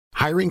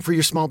Hiring for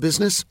your small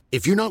business?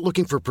 If you're not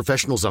looking for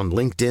professionals on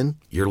LinkedIn,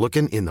 you're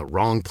looking in the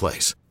wrong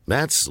place.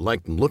 That's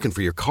like looking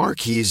for your car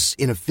keys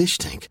in a fish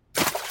tank.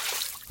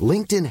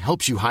 LinkedIn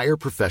helps you hire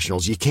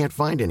professionals you can't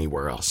find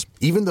anywhere else,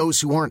 even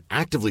those who aren't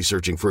actively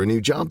searching for a new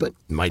job but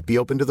might be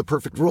open to the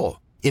perfect role.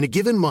 In a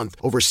given month,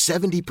 over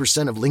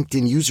 70% of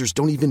LinkedIn users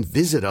don't even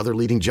visit other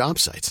leading job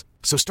sites.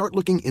 So start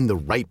looking in the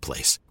right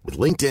place. With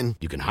LinkedIn,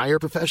 you can hire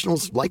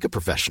professionals like a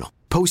professional.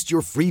 Post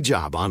your free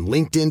job on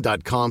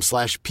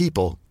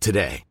linkedin.com/people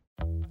today.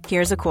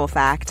 Here's a cool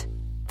fact.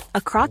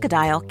 A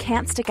crocodile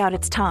can't stick out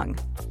its tongue.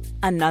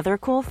 Another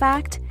cool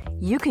fact,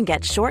 you can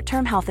get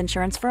short-term health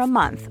insurance for a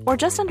month or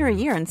just under a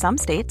year in some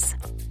states.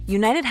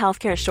 United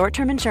Healthcare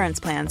short-term insurance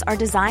plans are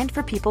designed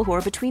for people who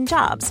are between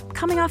jobs,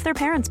 coming off their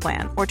parents'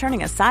 plan, or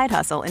turning a side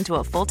hustle into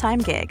a full-time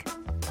gig.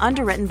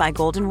 Underwritten by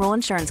Golden Rule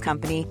Insurance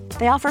Company,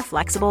 they offer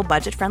flexible,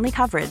 budget-friendly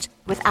coverage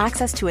with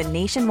access to a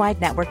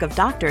nationwide network of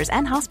doctors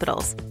and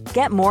hospitals.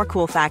 Get more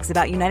cool facts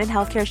about United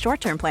Healthcare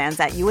short-term plans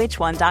at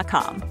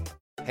uh1.com.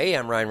 Hey,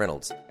 I'm Ryan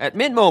Reynolds. At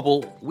Mint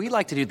Mobile, we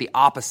like to do the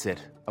opposite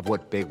of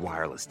what Big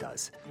Wireless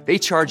does. They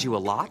charge you a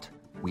lot,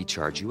 we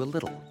charge you a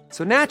little.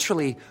 So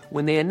naturally,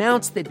 when they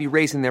announced they'd be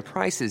raising their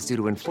prices due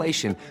to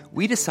inflation,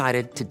 we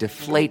decided to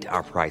deflate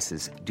our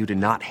prices due to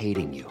not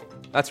hating you.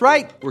 That's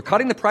right. We're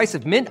cutting the price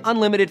of Mint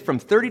Unlimited from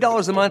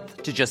 $30 a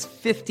month to just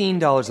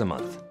 $15 a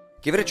month.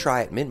 Give it a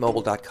try at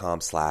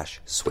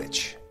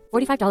mintmobile.com/switch.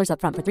 $45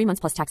 up front for 3 months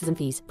plus taxes and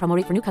fees. Promo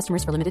rate for new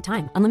customers for limited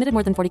time. Unlimited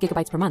more than 40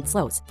 gigabytes per month.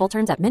 Slows full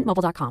terms at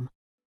mintmobile.com.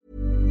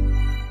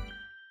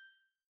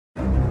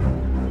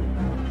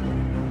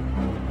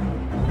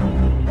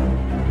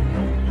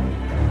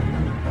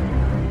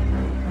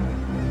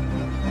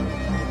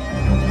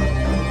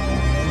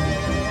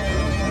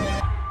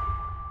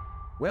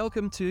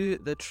 Welcome to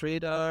the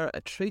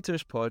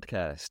Traitors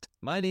podcast.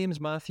 My name's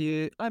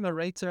Matthew. I'm a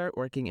writer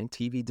working in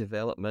TV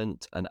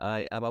development, and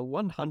I am a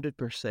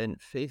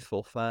 100%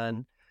 faithful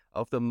fan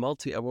of the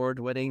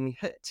multi-award-winning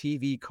hit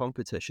TV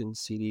competition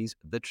series,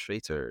 The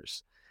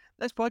Traitors.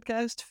 This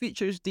podcast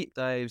features deep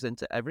dives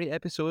into every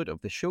episode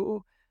of the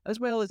show, as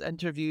well as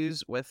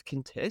interviews with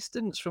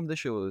contestants from the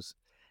shows.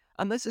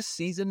 And this is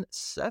season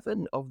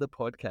 7 of the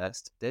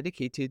podcast,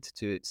 dedicated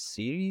to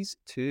series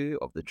 2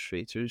 of The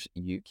Traitors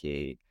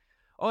UK.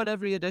 On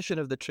every edition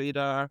of The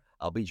Trader,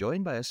 I'll be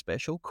joined by a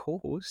special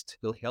co-host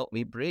who'll help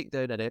me break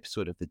down an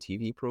episode of the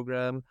TV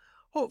programme,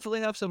 hopefully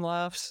have some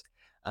laughs,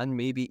 and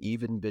maybe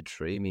even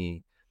betray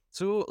me.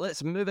 So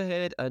let's move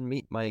ahead and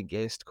meet my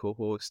guest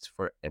co-host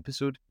for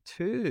episode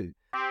 2.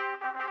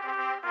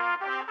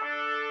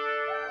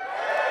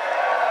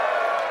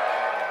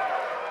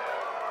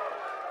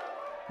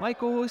 My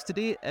co-host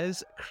today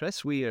is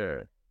Chris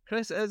Weir.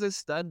 Chris is a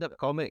stand-up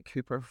comic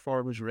who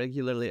performs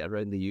regularly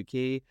around the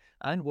UK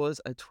and was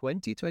a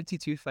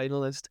 2022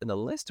 finalist in the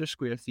Leicester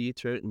Square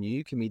Theatre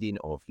New Comedian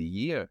of the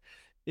Year.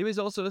 He was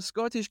also a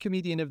Scottish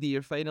Comedian of the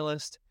Year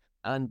finalist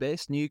and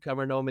Best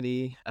Newcomer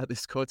nominee at the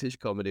Scottish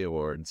Comedy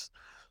Awards.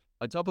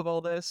 On top of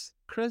all this,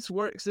 Chris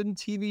works in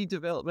TV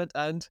development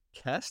and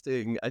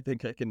casting, I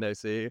think I can now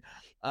say.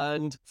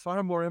 And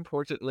far more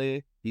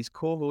importantly, he's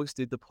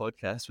co-hosted the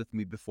podcast with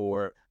me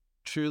before.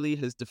 Truly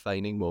his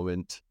defining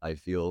moment, I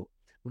feel.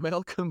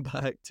 Welcome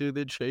back to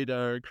the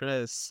Trader,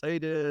 Chris. How you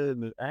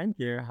doing? Thank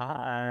you.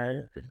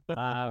 Hi.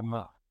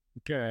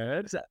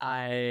 Good. This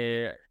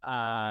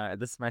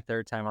is my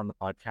third time on the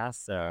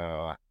podcast,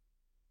 so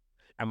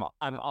I'm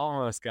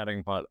almost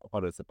getting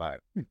what it's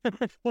about.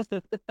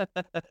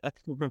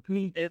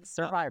 It's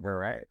Survivor,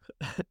 right?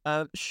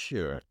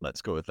 Sure.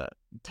 Let's go with that.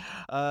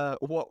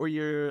 What were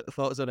your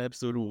thoughts on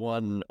episode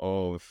 1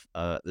 of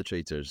The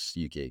Traitors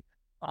UK?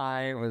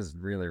 I was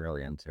really,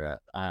 really into it.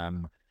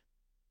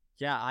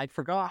 Yeah, I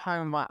forgot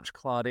how much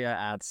Claudia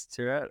adds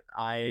to it.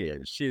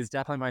 She's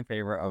definitely my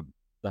favorite of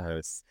the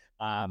hosts.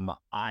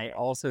 I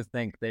also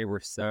think they were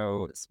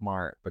so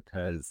smart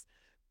because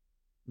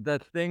the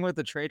thing with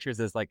the Traitors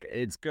is like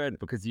it's good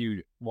because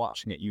you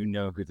watching it, you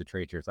know who the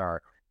Traitors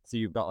are. So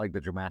you've got like the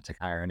dramatic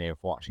irony of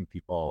watching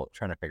people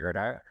trying to figure it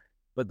out.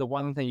 But the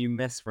one thing you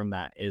miss from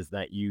that is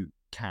that you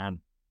can't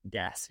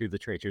guess who the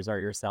Traitors are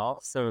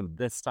yourself. So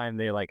this time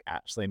they like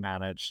actually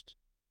managed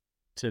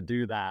to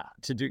do that,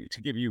 to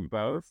give you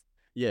both.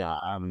 Yeah.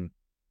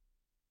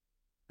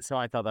 So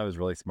I thought that was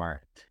really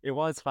smart. It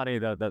was funny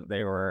though that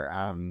they were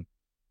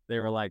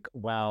like,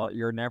 well,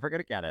 you're never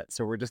gonna get it,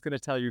 so we're just gonna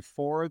tell you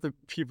 4 of the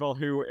people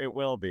who it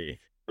will be.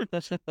 They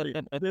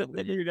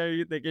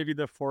gave you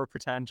the 4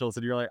 potentials,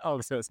 and you're like, oh,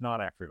 so it's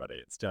not everybody.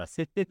 It's just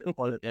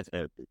people.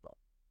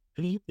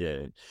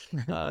 Yeah.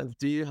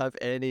 Do you have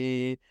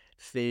any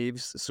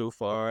faves so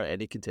far?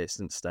 Any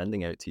contestants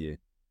standing out to you?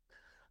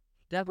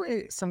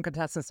 Definitely some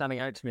contestants standing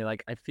out to me.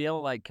 Like I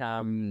feel like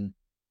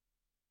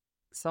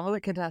some of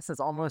the contestants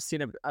almost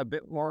seem a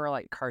bit more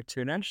like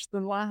cartoonish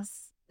than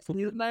last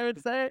season, I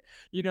would say.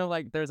 You know,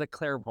 like there's a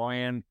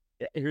clairvoyant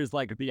who's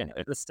like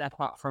the step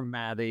up from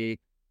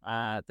Maddie.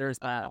 There's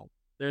that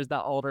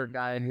older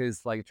guy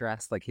who's like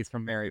dressed like he's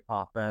from Mary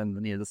Poppins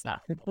and he has a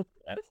snap.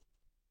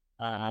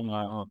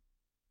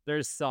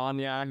 there's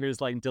Sonia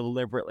who's like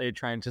deliberately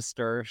trying to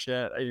stir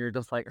shit, and you're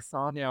just like,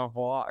 Sonia,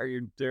 what are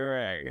you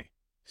doing?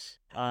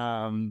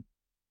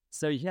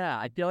 So yeah,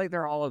 I feel like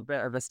they're all a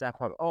bit of a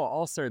step up. Oh,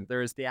 also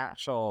there's that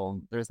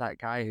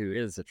guy who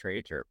is a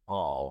traitor,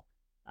 Paul.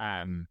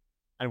 And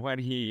when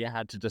he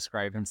had to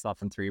describe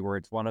himself in 3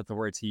 words, one of the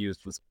words he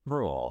used was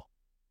cruel,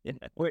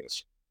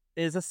 which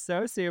is a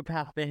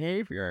sociopath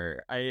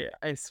behavior.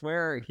 I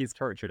swear he's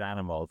tortured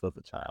animals as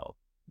a child.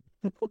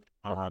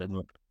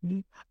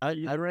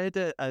 I read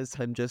it as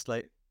him just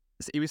like,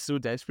 he was so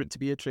desperate to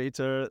be a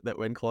traitor that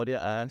when Claudia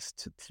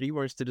asked 3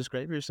 words to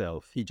describe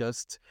yourself, he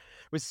just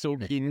was so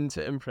keen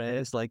to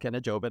impress, like in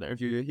a job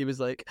interview, he was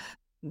like,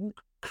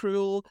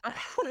 cruel,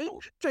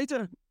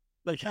 traitor.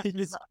 Like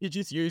he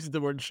just used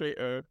the word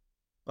traitor,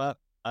 but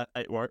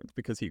it worked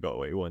because he got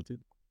what he wanted.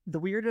 The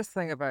weirdest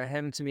thing about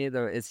him to me,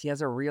 though, is he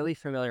has a really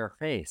familiar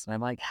face. And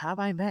I'm like, have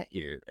I met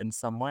you in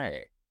some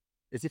way?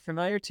 Is he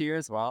familiar to you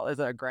as well? Is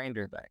it a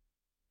Grinder thing?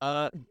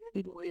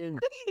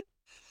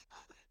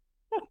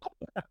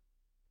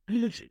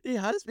 He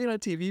has been on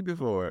TV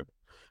before.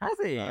 Has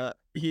he?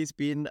 He's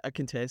been a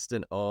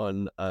contestant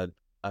on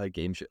a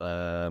game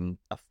show.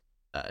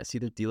 It's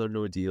either Deal or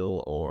No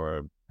Deal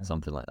or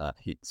something like that.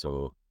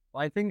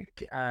 Well, I think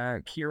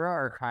Kira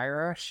or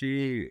Kyra,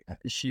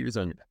 she was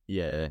on.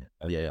 Yeah.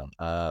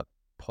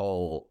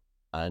 Paul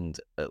and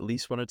at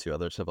least 1 or 2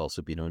 others have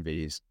also been on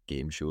various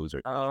game shows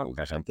or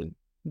something.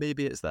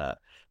 Maybe it's that,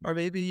 or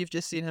maybe you've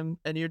just seen him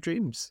in your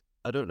dreams.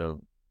 I don't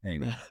know.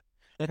 Maybe.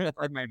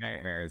 Like my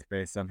nightmares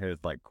based on his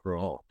like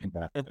cruel.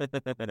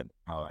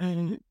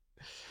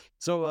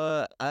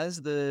 So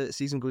as the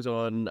season goes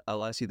on,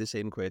 I'll ask you the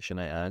same question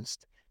I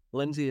asked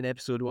Lindsay in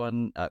episode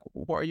 1.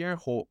 What are your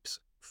hopes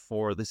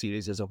for the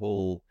series as a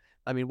whole?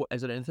 I mean,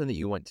 is there anything that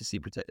you want to see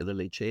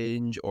particularly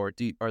change, or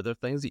are there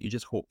things that you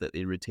just hope that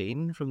they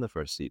retain from the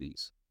first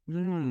series?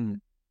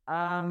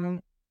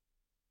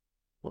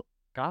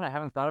 God, I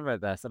haven't thought about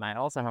this, and I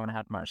also haven't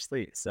had much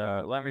sleep.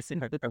 So let me see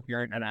if I can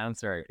figure out an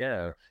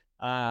answer.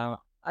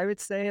 I would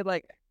say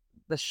like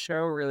the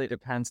show really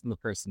depends on the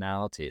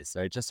personalities.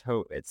 So I just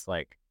hope it's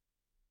like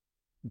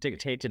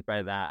dictated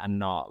by that and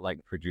not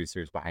like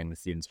producers behind the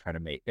scenes trying to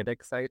make it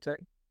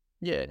exciting.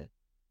 Yeah.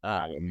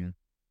 And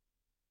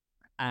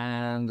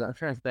I'm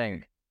trying to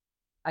think.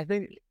 I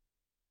think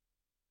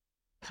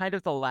kind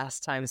of the less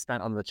time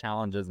spent on the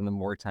challenges and the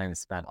more time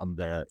spent on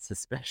the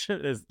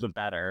suspicion is the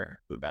better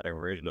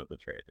version of the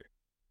traitor.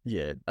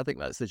 Yeah, I think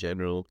that's the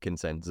general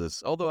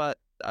consensus. Although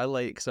I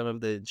like some of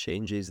the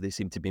changes they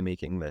seem to be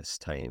making this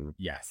time.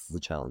 Yes.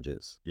 The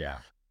challenges. Yeah.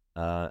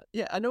 I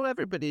know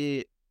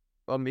everybody,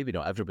 well, maybe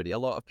not everybody, a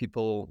lot of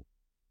people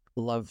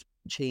love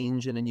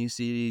change in a new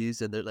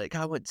series and they're like,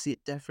 I want to see it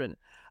different.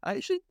 I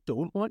actually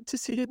don't want to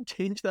see it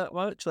change that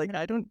much. Like,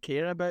 I don't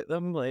care about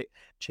them like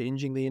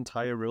changing the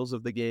entire rules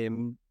of the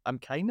game. I'm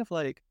kind of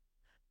like,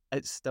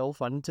 it's still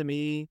fun to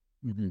me.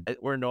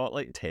 We're not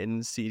like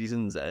 10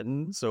 seasons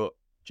in, so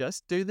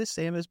just do the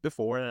same as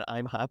before and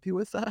I'm happy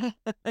with that.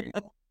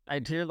 I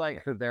do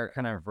like that they're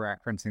kind of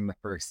referencing the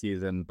first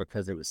season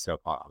because it was so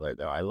popular,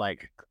 though. I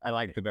like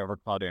the bit where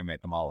Claudia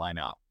made them all line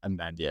up, and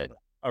then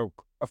oh,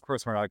 of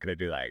course we're not going to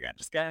do that again.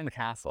 Just get in the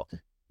castle.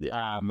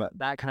 Yeah.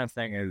 That kind of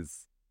thing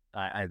is,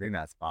 I think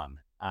that's fun.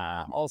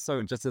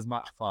 Also, just as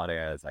much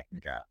Claudia as I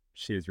can get.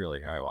 She's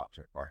really who I watch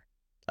it for.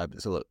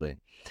 Absolutely.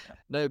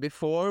 Now,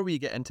 before we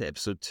get into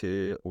episode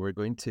 2, we're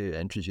going to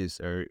introduce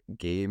our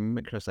game.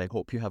 Chris, I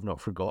hope you have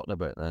not forgotten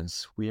about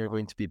this. We are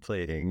going to be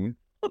playing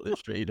the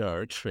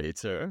Traitors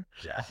Traitor.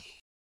 Yeah.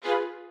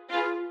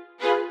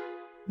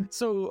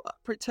 So,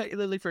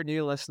 particularly for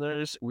new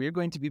listeners, we're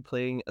going to be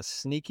playing a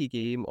sneaky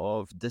game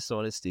of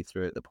dishonesty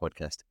throughout the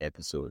podcast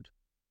episode.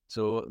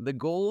 So, the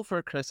goal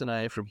for Chris and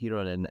I from here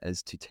on in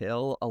is to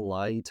tell a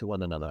lie to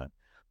one another.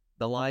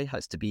 The lie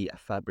has to be a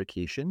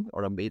fabrication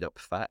or a made-up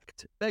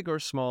fact, big or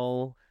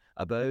small,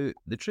 about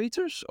the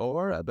traitors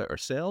or about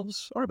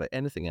ourselves or about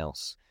anything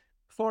else.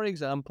 For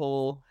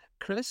example,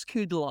 Chris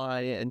could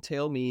lie and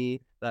tell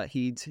me that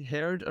he'd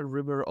heard a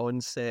rumour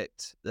on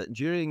set that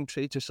during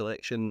traitor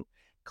selection,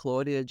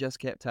 Claudia just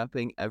kept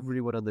tapping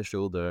everyone on the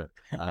shoulder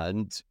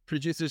and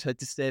producers had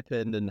to step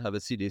in and have a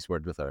serious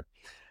word with her.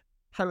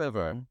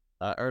 However,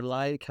 our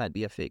lie can't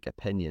be a fake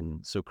opinion,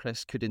 so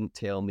Chris couldn't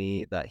tell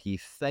me that he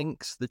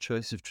thinks the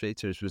choice of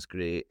traitors was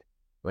great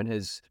when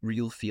his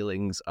real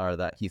feelings are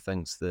that he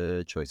thinks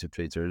the choice of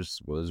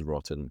traitors was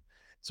rotten.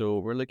 So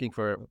we're looking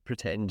for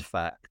pretend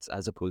facts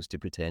as opposed to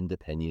pretend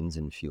opinions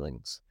and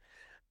feelings.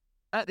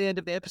 At the end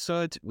of the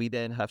episode, we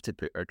then have to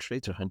put our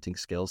traitor hunting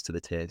skills to the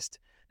test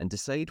and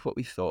decide what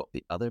we thought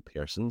the other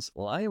person's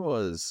lie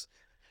was.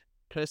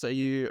 Chris, are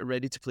you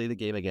ready to play the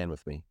game again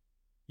with me?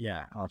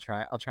 Yeah, I'll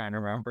try and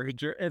remember.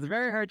 It's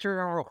very hard to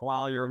remember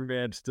while you're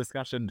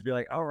mid-discussion to be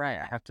like, oh, right,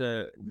 I have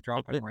to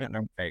drop a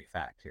random fake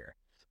fact here.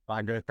 But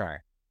I'm going to try.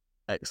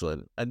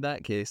 Excellent. In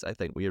that case, I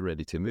think we are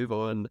ready to move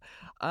on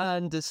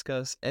and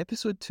discuss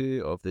episode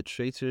 2 of the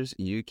Traitors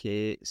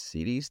UK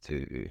Series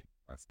 2.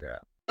 Let's do it.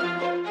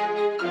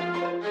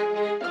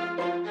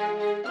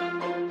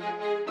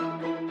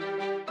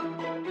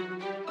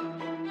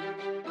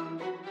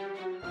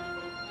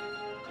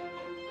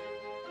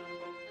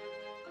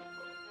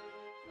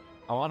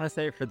 I want to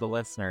say for the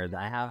listeners,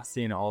 I have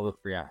seen all the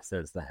 3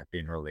 episodes that have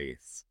been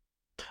released.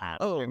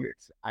 And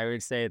I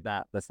would say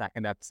that the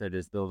second episode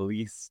is the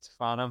least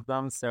fun of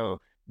them.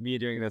 So me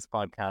doing this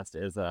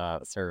podcast is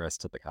a service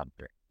to the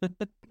country.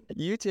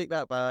 You take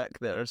that back.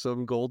 There are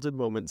some golden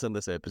moments in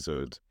this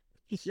episode.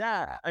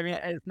 Yeah, I mean,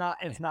 it's not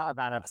a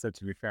bad episode,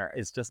 to be fair.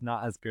 It's just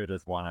not as good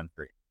as 1 and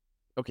 3.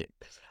 Okay.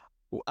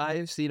 Well,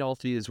 I've seen all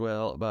 3 as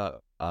well,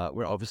 but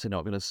we're obviously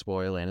not going to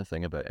spoil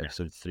anything about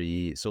episode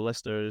 3. So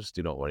listeners,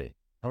 do not worry.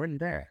 I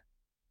wasn't there.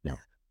 No.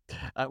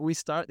 We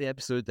start the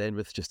episode then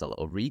with just a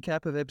little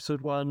recap of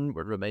episode 1.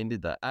 We're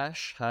reminded that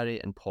Ash,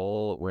 Harry and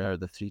Paul were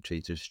the 3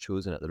 traitors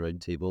chosen at the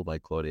round table by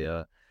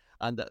Claudia,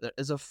 and that there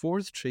is a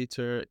 4th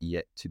traitor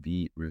yet to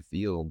be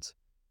revealed.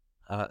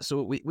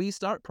 So we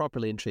start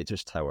properly in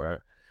Traitor's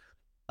Tower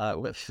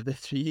with the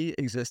 3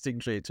 existing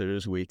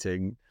traitors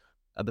waiting,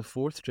 and the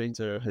 4th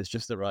traitor has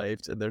just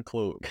arrived in their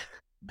cloak.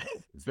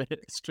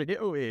 Straight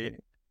away.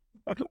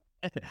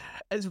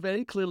 It's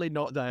very clearly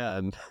not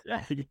Diane.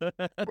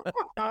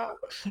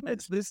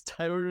 It's this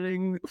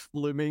towering,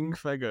 looming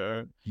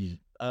figure.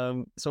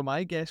 So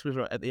my guess was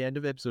right at the end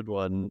of episode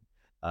 1.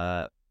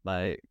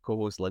 My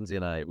co-host Lindsay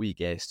and I, we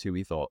guessed who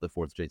we thought the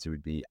 4th traitor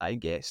would be. I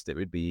guessed it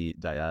would be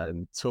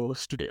Diane. So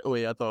straight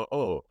away I thought,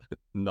 oh,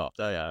 not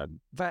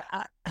Diane. But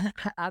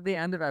at the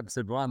end of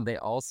episode 1, they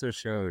also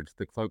showed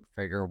the cloaked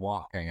figure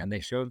walking, and they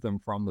showed them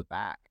from the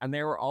back, and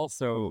they were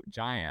also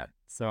giant.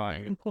 So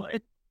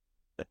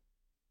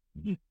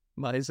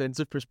my sense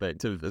of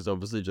perspective is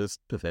obviously just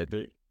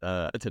pathetic.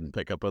 I didn't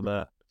pick up on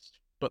that.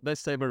 But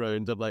this time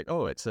around, I'm like,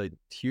 oh, it's a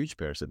huge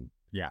person.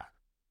 Yeah.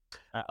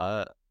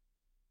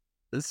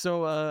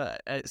 So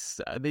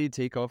they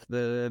take off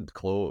the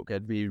cloak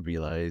and we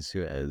realize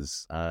who it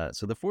is.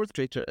 So the 4th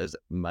traitor is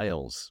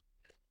Miles.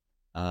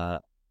 I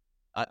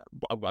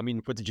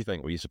mean, what did you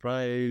think? Were you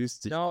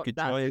surprised? Good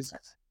choice.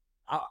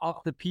 Of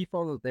the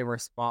people that they were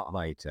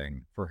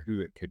spotlighting for who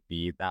it could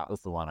be, that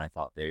was the one I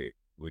thought they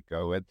would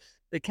go with.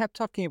 They kept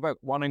talking about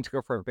wanting to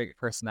go for a big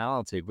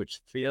personality, which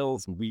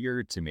feels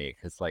weird to me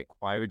because, like,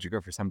 why would you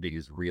go for somebody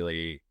who's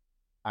really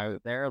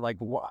out there? Like,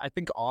 I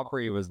think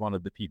Aubrey was one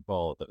of the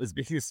people that was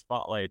being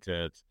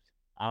spotlighted,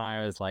 and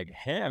I was like,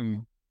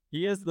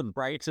 he is the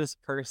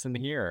brightest person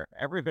here.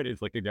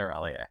 Everybody's looking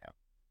directly at him.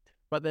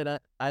 But then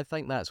I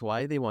think that's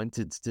why they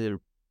wanted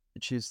to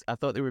choose. I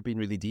thought they were being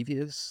really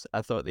devious.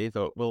 I thought they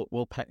thought,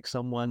 we'll pick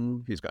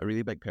someone who's got a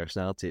really big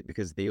personality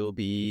because they'll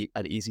be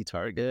an easy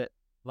target.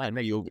 And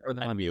we'll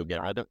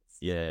get rid of.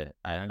 Yeah,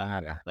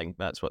 I think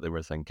that's what they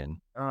were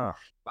thinking. But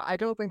I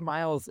don't think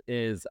Miles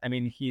is. I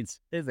mean, he's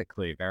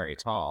physically very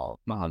tall.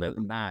 Other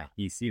than that,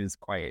 he seems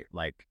quite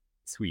like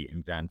sweet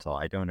and gentle.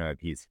 I don't know if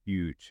he's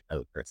huge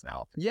as a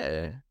personality.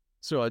 Yeah.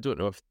 So I don't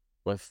know if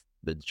with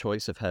the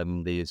choice of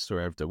him, they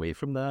swerved away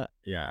from that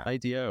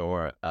idea,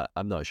 or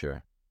I'm not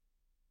sure.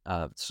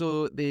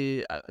 So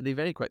they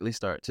very quickly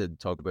start to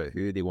talk about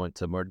who they want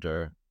to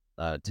murder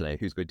tonight.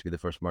 Who's going to be the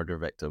first murder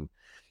victim?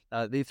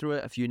 They threw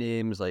out a few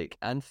names like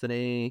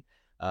Anthony,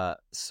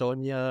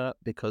 Sonia,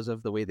 because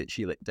of the way that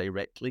she like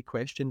directly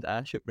questioned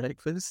Ash at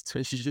breakfast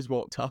when she just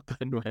walked up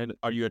and went,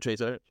 "Are you a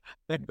traitor?"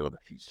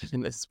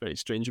 in this very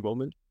strange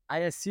moment.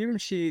 I assume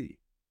she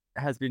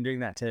has been doing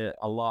that to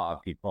a lot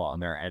of people,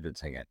 and they're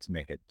editing it to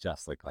make it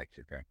just look like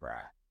she's going for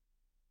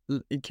Ash.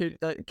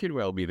 That could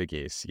well be the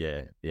case.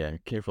 Yeah.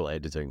 Careful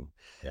editing.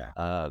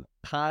 Yeah.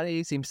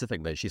 Harry seems to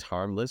think that she's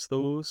harmless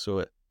though, so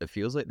it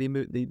feels like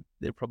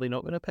they're probably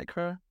not going to pick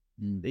her.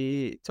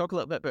 They talk a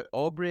little bit about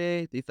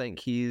Aubrey. They think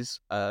he's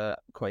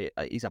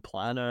he's a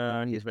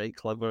planner, he's very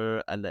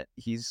clever, and that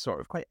he's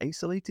sort of quite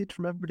isolated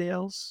from everybody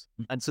else.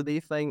 And so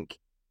they think,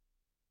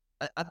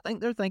 I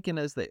think they're thinking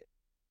is that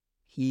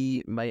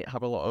he might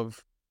have a lot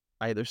of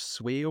either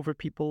sway over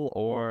people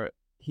or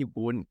he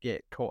won't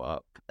get caught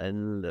up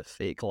in the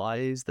fake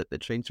lies that the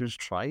traitors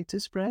try to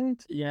spread.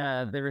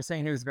 Yeah, they were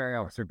saying he was very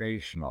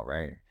observational,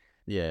 right?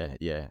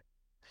 Yeah.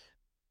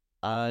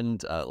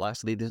 And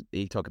lastly,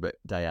 they talk about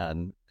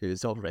Diane,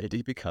 who's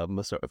already become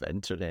a sort of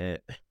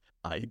internet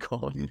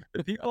icon.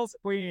 People's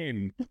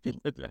queen.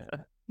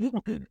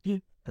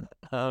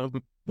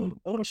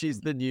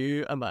 She's the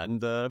new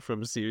Amanda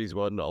from series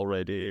 1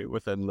 already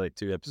within like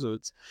 2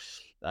 episodes.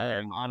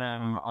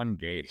 On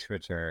gay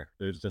Twitter,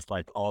 there's just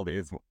like all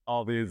these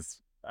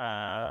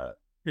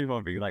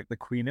people being like the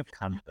Queen of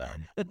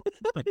Countdown.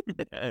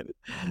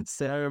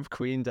 Serve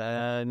Queen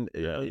Diane.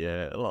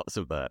 Yeah, lots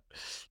of that.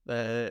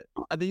 And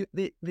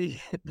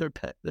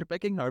they're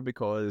picking her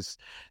because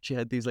she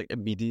had these like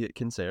immediate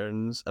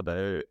concerns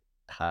about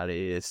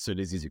Harry as soon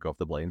as he took off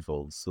the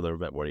blindfolds, so they're a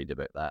bit worried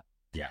about that.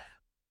 Yeah.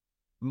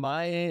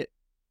 My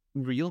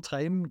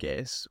real-time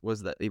guess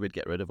was that they would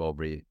get rid of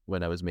Aubrey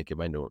when I was making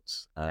my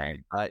notes.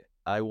 I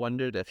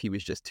wondered if he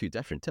was just too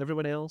different to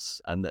everyone else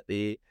and that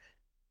they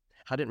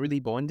hadn't really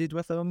bonded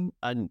with him.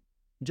 And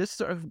just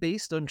sort of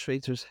based on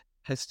Traitor's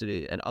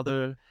history and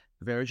other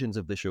versions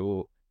of the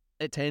show,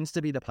 it tends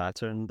to be the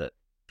pattern that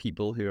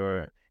people who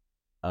are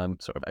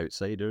sort of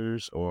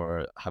outsiders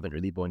or haven't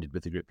really bonded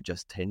with the group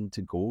just tend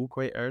to go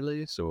quite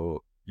early.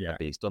 So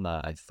based on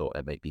that, I thought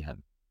it might be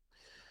him.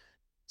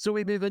 So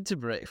we move into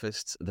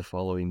breakfast the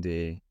following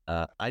day.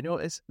 I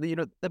noticed,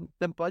 the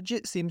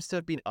budget seems to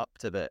have been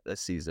upped a bit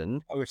this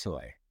season.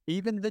 Totally.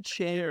 Even the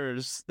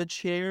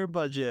chair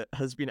budget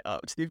has been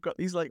upped. They've got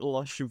these like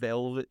lush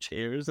velvet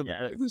chairs in the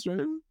breakfast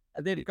room.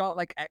 And they've got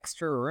like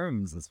extra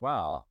rooms as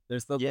well.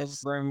 There's the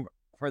Yes. room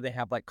where they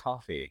have like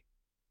coffee.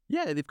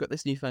 Yeah, they've got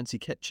this new fancy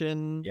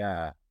kitchen.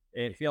 Yeah.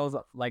 It feels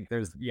like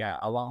there's,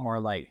 a lot more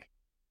like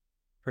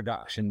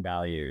production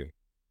value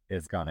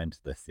has gone into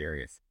this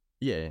series.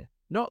 Yeah.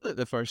 Not that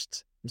the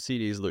first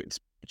series looked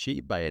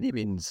cheap by any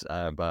means,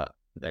 but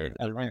they're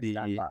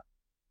really,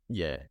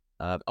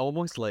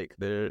 almost like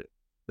they're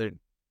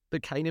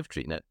kind of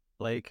treating it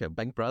like a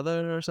Big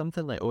Brother or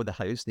something. Like, oh, the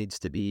house needs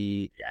to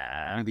be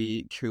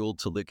really cool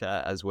to look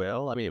at as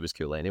well. I mean, it was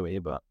cool anyway,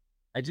 but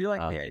I do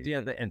like the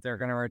idea that if they're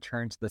going to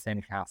return to the same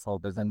castle,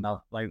 there's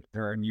enough, like,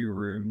 there are new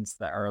rooms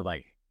that are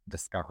like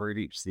discovered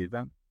each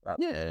season.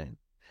 Yeah.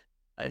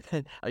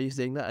 Are you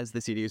saying that as the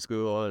series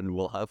go on,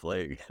 we'll have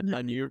like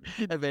a new,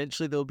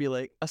 eventually there'll be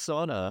like a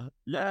sauna,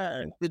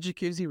 the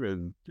jacuzzi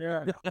room,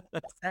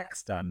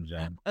 sex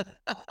dungeon.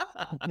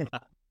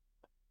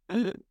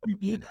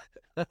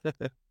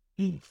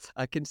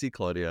 I can see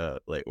Claudia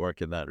like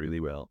working that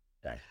really well.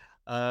 Okay.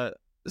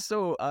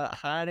 So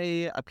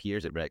Harry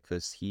appears at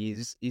breakfast.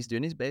 He's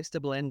doing his best to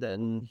blend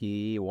in.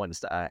 He wants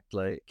to act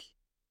like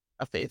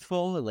a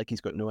faithful and like he's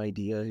got no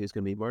idea who's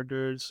going to be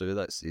murdered. So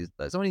that's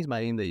on his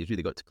mind that he's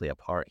really got to play a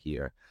part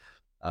here.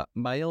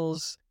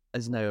 Miles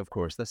is now, of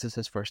course, this is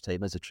his first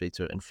time as a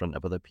traitor in front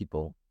of other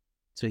people.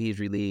 So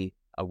he's really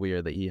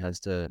aware that he has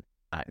to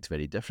act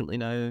very differently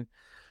now.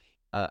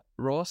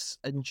 Ross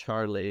and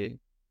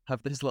Charlie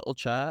have this little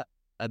chat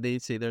and they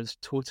say they're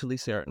totally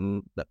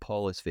certain that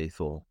Paul is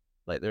faithful.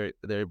 Like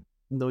they're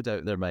no doubt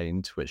in their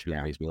mind, which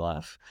really makes me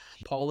laugh.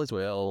 Paul as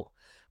well,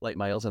 like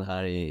Miles and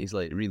Harry, he's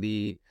like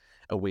really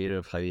aware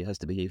of how he has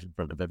to behave in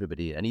front of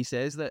everybody. And he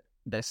says that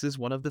this is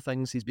one of the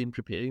things he's been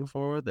preparing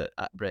for, that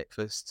at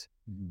breakfast,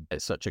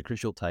 it's such a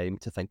crucial time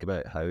to think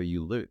about how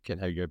you look and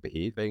how you're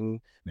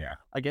behaving. Yeah.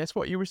 I guess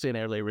what you were saying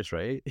earlier was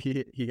right.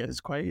 He is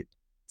quite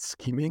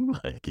scheming.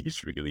 Like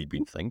he's really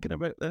been thinking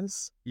about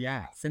this.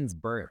 Yeah, since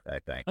birth, I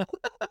think.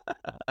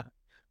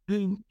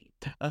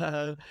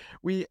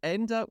 We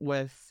end up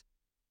with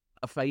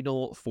a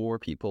final 4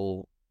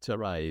 people to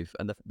arrive,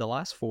 and the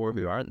last 4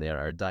 who aren't there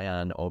are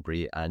Diane,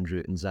 Aubrey,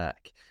 Andrew, and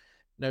Zach.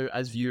 Now,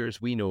 as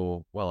viewers, we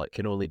know, well, it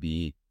can only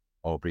be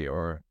Aubrey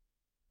or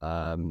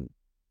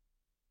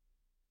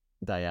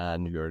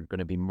Diane who are going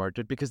to be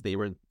murdered because they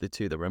were the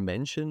 2 that were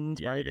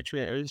mentioned by the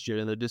traitors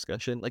during the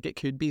discussion. Like, it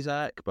could be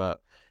Zach, but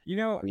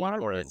one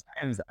of these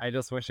times, I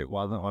just wish it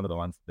wasn't one of the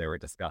ones they were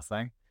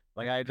discussing.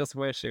 Like, I just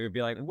wish it would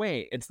be like,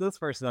 wait, it's this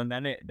person,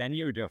 and then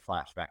you would do a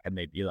flashback, and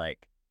they'd be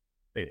like,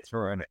 they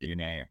throw in a new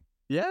name.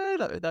 Yeah,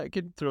 that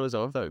could throw us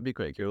off. That would be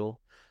quite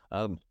cool.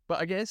 But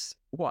I guess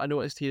what I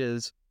noticed here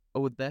is,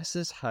 this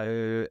is how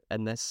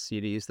in this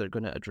series they're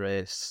going to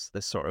address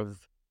this sort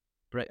of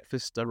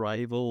breakfast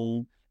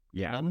arrival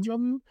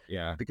conundrum.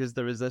 Yeah. Because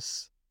there is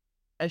this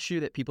issue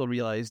that people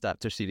realised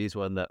after series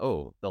 1 that,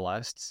 the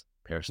last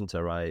person to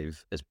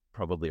arrive is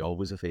probably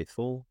always a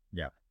faithful.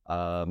 Yeah.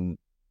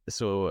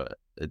 So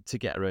to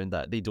get around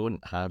that, they don't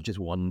have just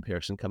one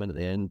person come in at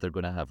the end. They're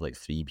going to have like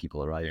 3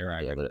 people arrive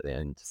together at the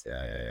end.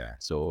 Yeah.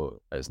 So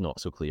it's not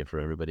so clear for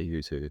everybody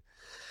who's who.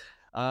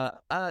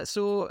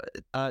 So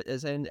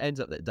it ends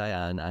up that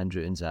Diane,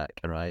 Andrew, and Zach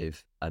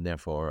arrive, and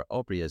therefore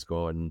Aubrey is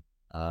gone.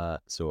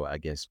 So I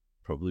guess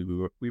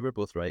probably we were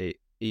both right.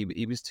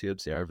 He was too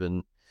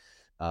observant,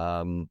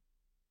 and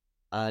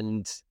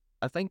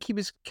I think he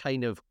was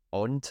kind of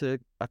on to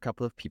a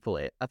couple of people.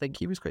 I think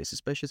he was quite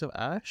suspicious of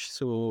Ash,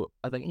 so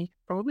I think he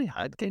probably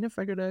had kind of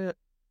figured out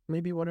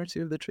maybe 1 or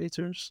 2 of the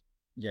traitors.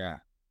 Yeah.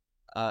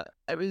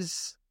 It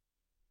was.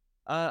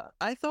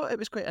 I thought it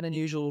was quite an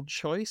unusual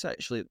choice,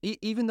 actually.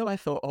 Even though I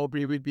thought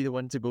Aubrey would be the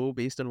one to go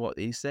based on what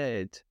they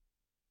said.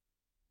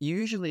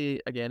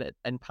 Usually, again,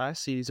 in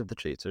past series of the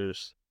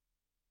traitors,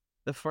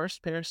 the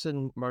first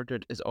person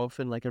murdered is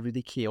often like a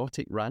really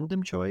chaotic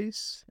random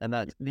choice, and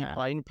that they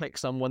try and pick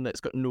someone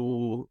that's got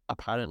no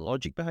apparent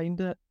logic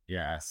behind it.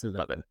 Yeah, so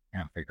that they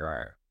can't figure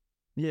out.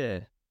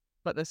 Yeah,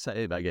 but this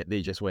time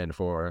they just went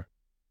for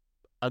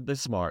the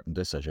smart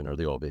decision or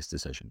the obvious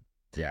decision.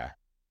 Yeah.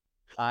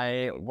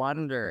 I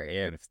wonder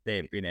if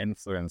they've been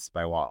influenced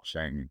by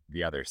watching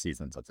the other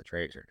seasons of the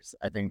Traitors.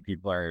 I think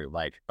people are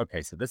like,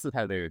 okay, so this is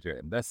how they would do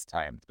it this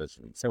time,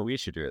 so we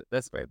should do it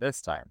this way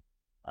this time.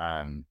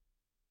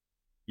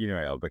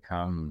 It'll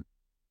become,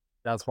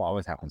 that's what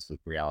always happens with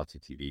reality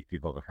TV.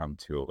 People become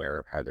too aware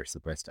of how they're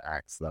supposed to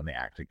act, so then they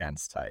act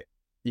against type.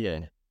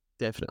 Yeah,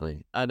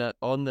 definitely. And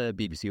on the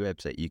BBC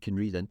website, you can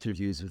read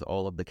interviews with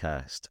all of the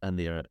cast, and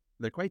they're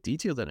quite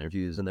detailed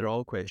interviews, and they're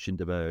all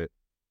questioned about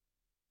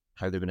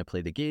how they're going to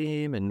play the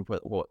game and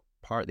what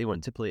part they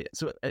want to play.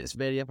 So it's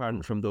very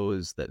apparent from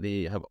those that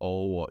they have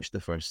all watched the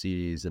first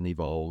series and they've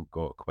all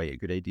got quite a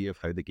good idea of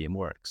how the game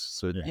works.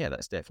 So yeah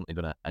that's definitely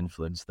going to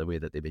influence the way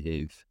that they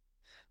behave.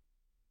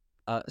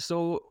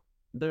 So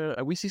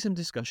we see some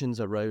discussions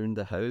around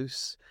the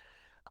house.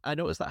 I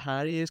noticed that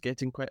Harry is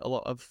getting quite a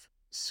lot of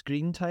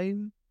screen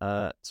time.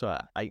 So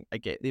I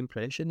get the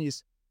impression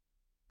he's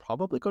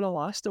probably going to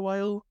last a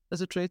while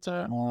as a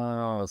traitor.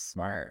 Oh,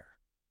 smart.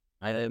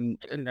 I didn't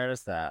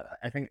notice that.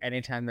 I think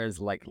anytime there's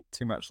like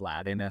too much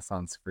laddiness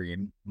on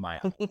screen, my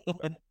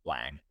eyes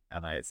blank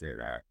and I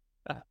zone out.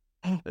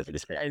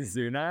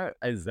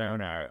 I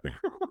zone out.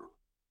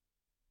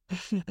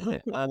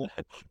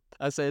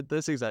 I said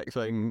this exact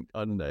thing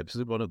on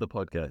episode 1 of the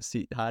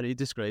podcast. Harry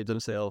described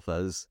himself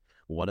as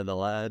one of the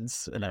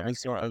lads, and I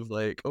was sort of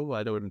like, oh,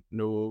 I don't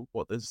know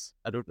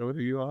who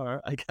you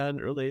are. I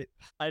can't relate.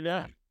 I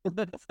know.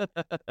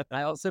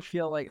 I also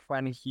feel like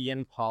when he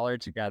and Paul are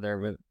together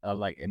with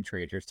like in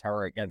Traitors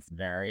Tower, it gets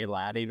very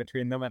laddie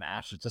between them, and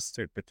Ash just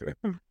stood between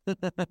them.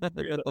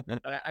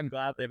 I'm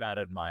glad they've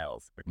added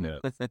Miles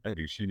because I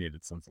knew she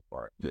needed some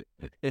support.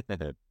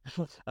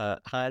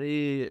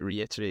 Harry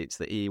reiterates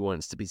that he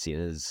wants to be seen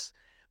as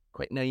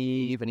quite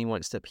naive, and he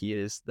wants to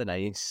appear as the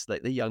nice,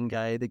 like the young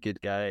guy, the good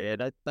guy,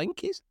 and I think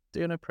he's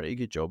doing a pretty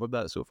good job of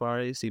that so far.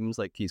 He seems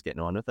like he's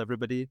getting on with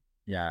everybody.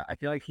 Yeah, I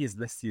feel like he's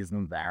this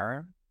season's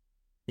Aaron.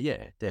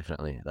 Yeah,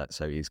 definitely. That's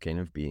how he's kind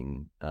of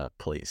being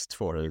placed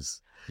for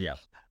us. Yeah.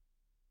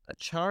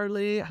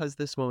 Charlie has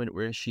this moment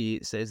where she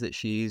says that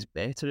she's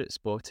better at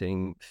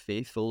spotting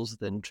faithfuls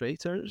than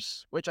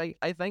traitors, which I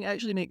think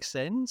actually makes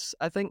sense.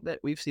 I think that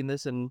we've seen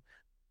this in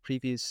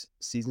previous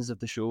seasons of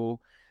the show,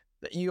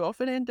 that you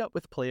often end up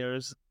with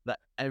players that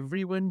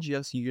everyone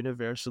just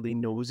universally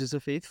knows is a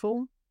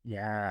faithful.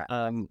 Yeah.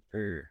 And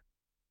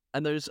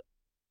there's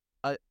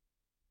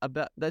a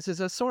bit, this is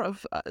a sort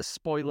of a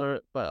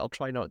spoiler, but I'll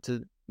try not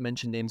to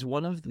mention names.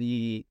 One of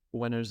the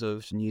winners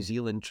of New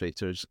Zealand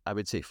Traitors, I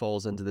would say,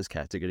 falls into this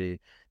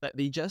category, that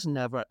they just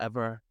never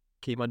ever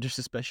came under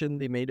suspicion.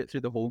 They made it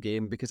through the whole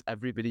game because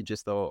everybody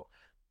just thought,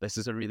 this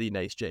is a really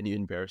nice,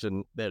 genuine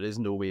person. There is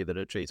no way they're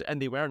a traitor.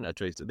 And they weren't a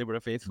traitor, they were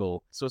a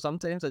faithful. So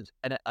sometimes,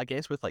 and I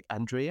guess with like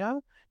Andrea,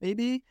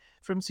 maybe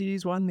from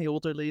series 1, the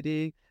older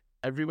lady,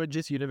 everyone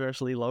just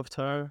universally loved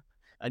her.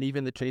 And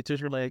even the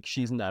traitors were like,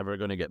 she's never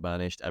going to get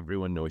banished.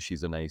 Everyone knows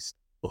she's a nice,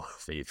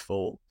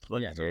 faithful.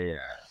 Yeah.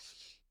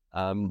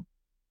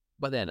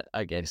 But then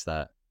I guess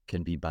that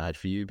can be bad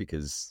for you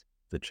because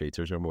the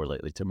traitors are more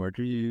likely to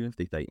murder you if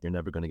they think you're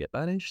never going to get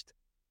banished.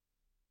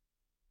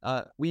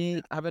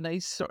 We have a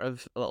nice sort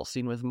of little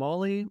scene with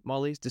Molly.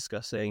 Molly's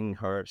discussing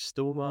her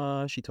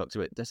stoma. She talks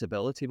about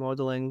disability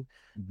modelling.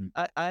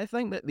 Mm-hmm. I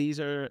think that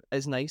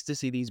it's nice to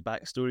see these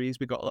backstories.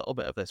 We got a little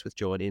bit of this with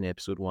Johnny in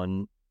episode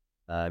 1.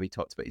 We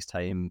talked about his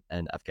time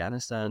in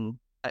Afghanistan.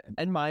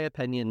 In my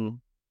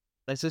opinion,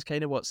 this is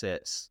kind of what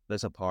sets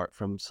this apart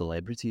from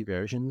celebrity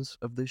versions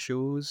of the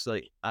shows.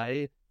 Like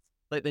the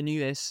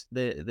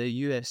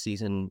US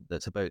season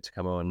that's about to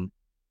come on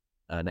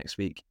next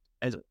week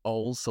is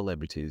all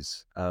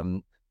celebrities.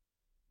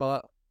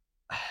 But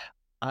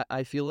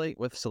I feel like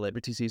with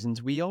celebrity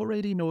seasons, we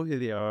already know who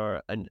they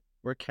are, and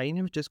we're kind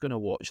of just going to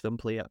watch them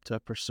play up to a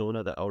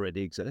persona that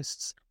already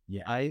exists.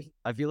 Yeah, I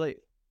feel like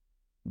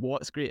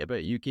what's great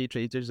about UK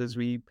Traitors is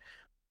we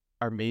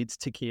are made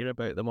to care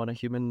about them on a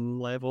human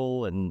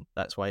level, and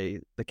that's why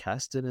the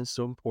casting is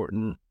so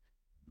important.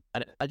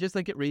 And I just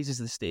think it raises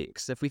the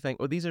stakes. If we think,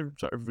 oh, these are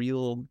sort of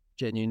real,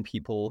 genuine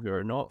people who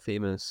are not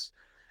famous,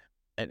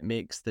 it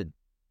makes the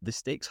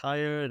stakes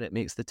higher, and it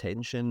makes the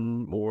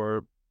tension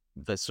more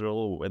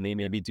visceral when they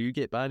maybe do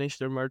get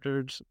banished or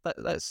murdered.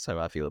 That's how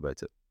I feel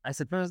about it. I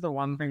suppose the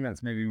one thing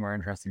that's maybe more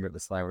interesting about the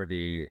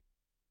celebrity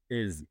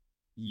is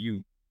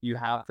you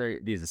have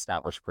these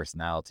established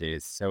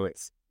personalities, so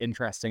it's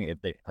interesting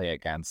if they play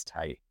against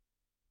type.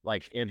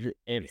 Like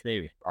if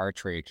they are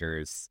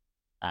traitors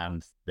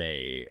and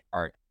they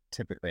are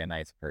typically a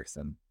nice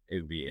person, it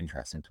would be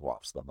interesting to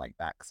watch them like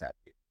backset.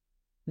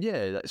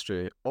 Yeah, that's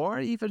true. Or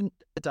even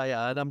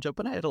Diane. I'm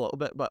jumping ahead a little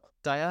bit, but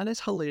Diane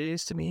is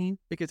hilarious to me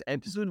because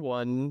episode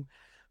 1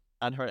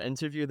 and her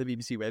interview on the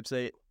BBC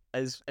website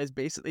is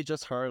basically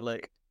just her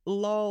like,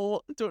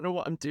 lol, don't know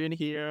what I'm doing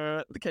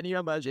here. Can you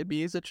imagine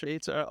me as a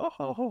traitor?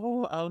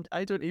 And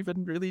I don't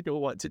even really know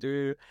what to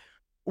do.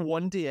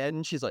 One day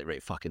in, she's like,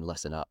 right, fucking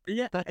listen up.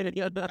 Yeah.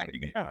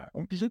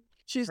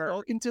 She's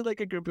talking to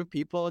like a group of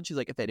people, and she's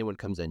like, if anyone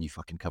comes in, you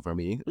fucking cover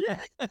me. Yeah.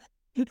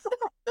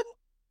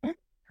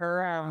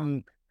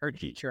 Her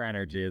teacher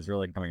energy is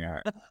really coming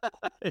out.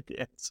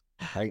 Yes.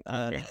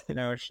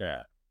 No shit.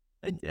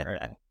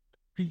 Yeah.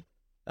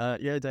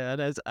 Yeah,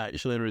 Diana is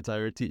actually a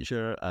retired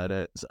teacher,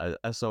 and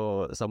I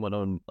saw someone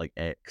on like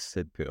X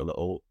had put a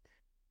little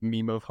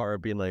meme of her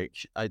being like,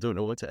 I don't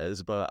know what it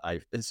is, but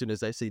as soon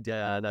as I see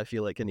Diane, I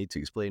feel like I need to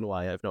explain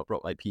why I've not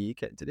brought my PE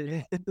kit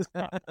today.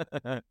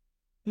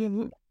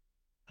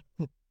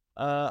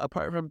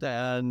 Apart from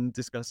Diane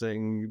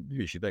discussing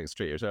who she thinks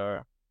traitors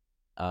are,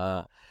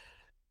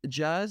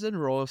 Jazz and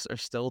Ross are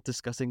still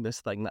discussing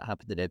this thing that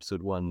happened in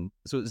episode 1.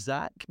 So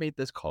Zach made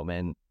this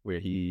comment where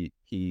he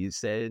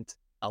said,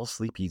 I'll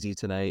sleep easy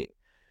tonight.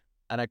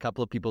 And a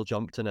couple of people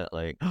jumped in it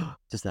like, oh,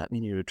 does that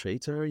mean you're a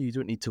traitor? You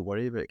don't need to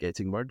worry about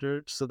getting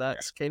murdered. So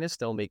that's kind of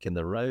still making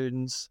the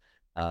rounds.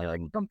 I feel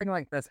like something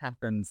like this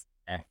happens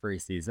every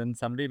season.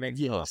 Somebody makes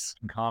Yes.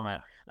 a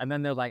comment, and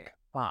then they're like,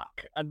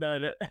 "Fuck," and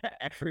then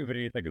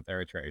everybody thinks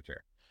they're a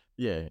traitor.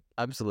 Yeah,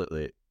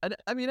 absolutely. And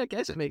I mean, I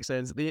guess it makes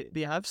sense. They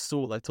have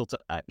so little to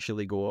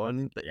actually go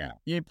on that Yeah.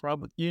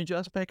 you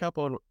just pick up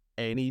on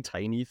any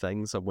tiny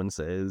thing someone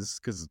says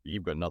because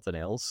you've got nothing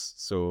else.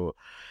 So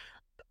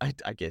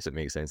I guess it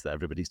makes sense that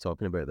everybody's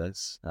talking about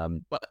this.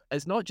 But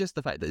it's not just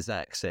the fact that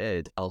Zach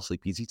said, "I'll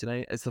sleep easy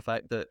tonight." It's the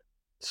fact that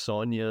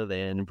Sonia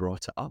then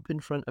brought it up in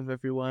front of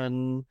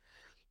everyone.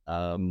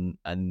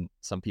 And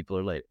some people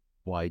are like,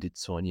 "Why did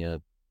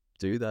Sonia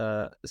do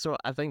that?" So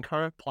I think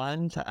her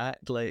plan to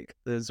act like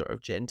the sort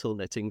of gentle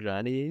knitting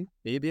granny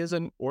maybe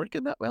isn't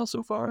working that well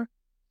so far.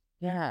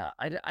 Yeah,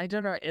 I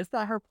don't know. Is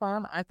that her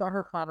plan? I thought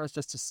her plan was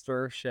just to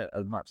stir shit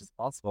as much as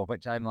possible,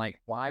 which I'm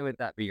like, why would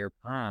that be your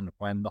plan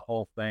when the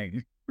whole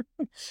thing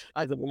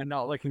we're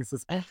not looking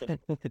suspicious?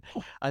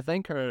 I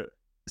think her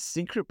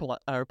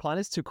our plan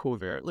is to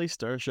covertly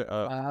stir shit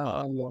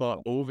up, but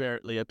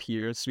overtly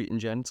appear sweet and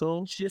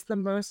gentle. She's the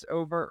most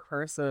overt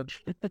person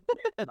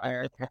I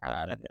ever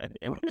had.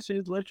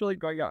 She's literally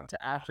going out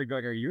to Ashley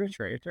going, "Are you a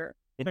traitor?"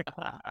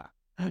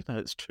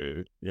 That's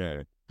true.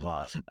 Yeah.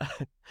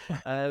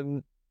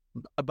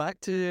 Back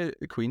to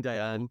Queen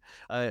Diane.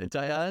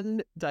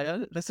 Diane.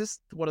 This is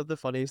one of the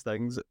funniest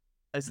things.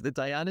 Is that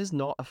Diane is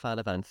not a fan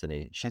of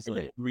Anthony. She's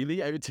like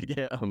really out to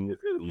get him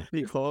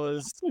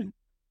because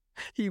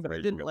he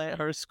wouldn't let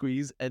her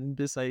squeeze in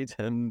beside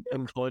him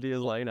in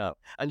Claudia's lineup,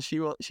 and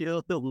she'll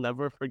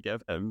never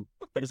forgive him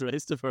for the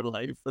rest of her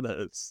life for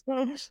this.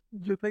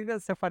 The thing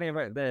that's so funny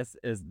about this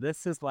is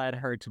this has led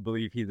her to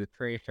believe he's a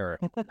traitor,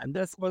 and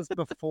this was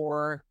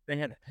before they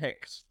had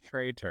picked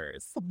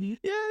traitors.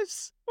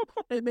 Yes,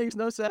 it makes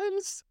no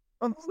sense.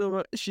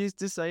 So she's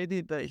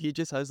decided that he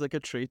just has like a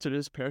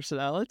traitorous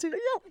personality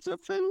or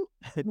something.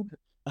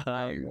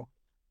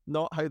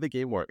 Not how the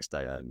game works,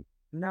 Diane.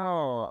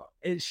 No,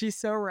 she's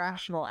so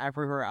rational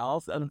everywhere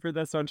else, and for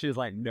this one, she's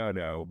like,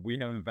 "No, we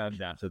haven't been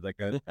down to the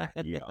good.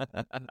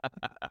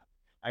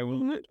 I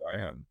will enjoy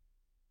him."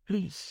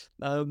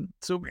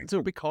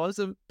 So because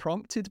of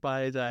prompted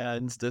by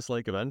Diane's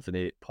dislike of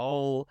Anthony,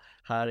 Paul,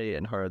 Harry,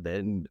 and her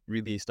then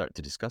really start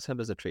to discuss him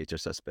as a traitor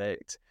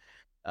suspect.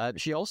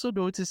 She also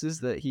notices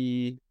that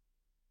he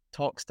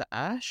talks to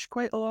Ash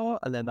quite a lot,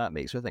 and then that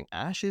makes her think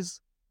Ash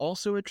is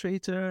also a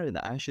traitor, and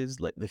that Ash is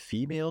like the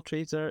female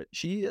traitor.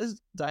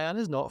 Diane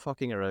is not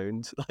fucking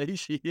around. Like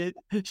she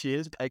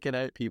is picking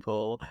out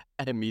people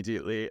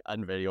immediately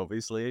and very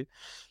obviously.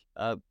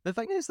 The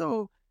thing is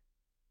though,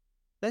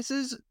 this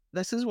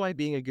is why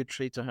being a good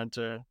traitor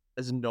hunter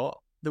is not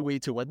the way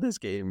to win this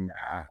game.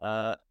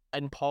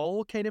 And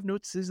Paul kind of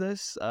notices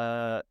this.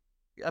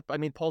 I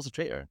mean, Paul's a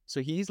traitor,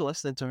 so he's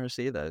listening to her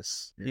say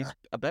this. Yeah. He's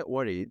a bit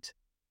worried.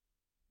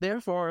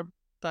 Therefore,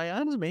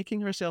 Diane's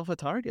making herself a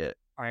target.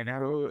 I know.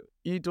 So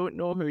you don't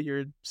know who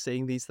you're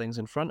saying these things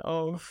in front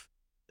of.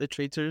 The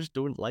traitors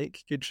don't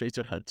like good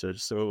traitor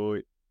hunters, so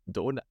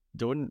don't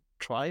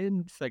try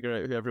and figure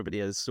out who everybody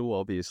is so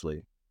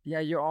obviously. Yeah,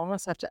 you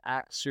almost have to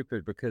act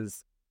stupid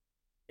because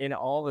in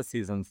all the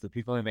seasons, the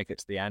people who make it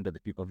to the end are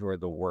the people who are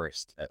the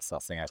worst at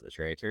sussing out the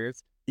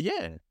traitors.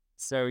 Yeah.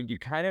 So you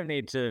kind of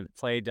need to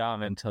play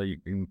dumb until you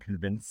can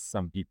convince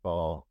some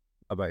people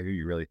about who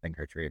you really think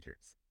are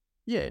traitors.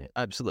 Yeah,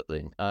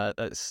 absolutely.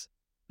 That's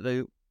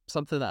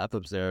something that I've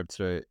observed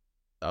throughout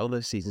all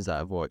the seasons that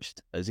I've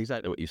watched is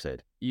exactly what you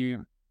said.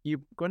 You're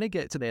going to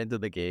get to the end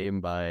of the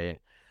game by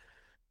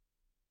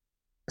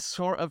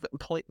sort of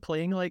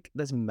playing like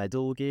this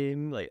middle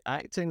game, like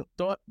acting.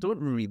 Don't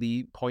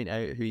really point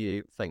out who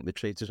you think the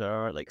traitors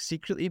are. Like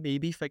secretly,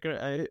 maybe figure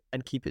it out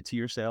and keep it to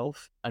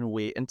yourself, and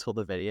wait until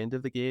the very end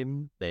of the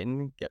game,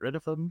 then get rid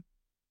of them.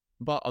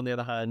 But on the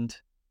other hand,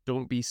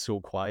 don't be so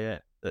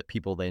quiet that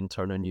people then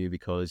turn on you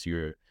because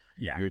you're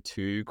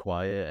too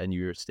quiet and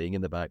you're staying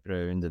in the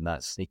background, and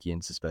that's sneaky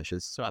and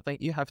suspicious. So I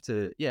think you have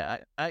to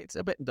act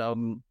a bit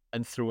dumb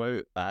and throw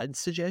out bad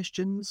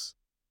suggestions,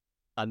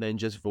 and then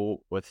just vote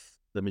with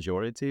the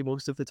majority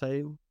most of the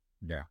time.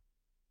 Yeah.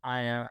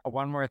 I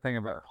one more thing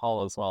about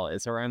Paul as well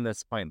is around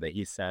this point that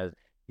he says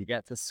he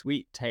gets a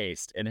sweet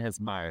taste in his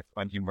mouth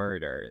when he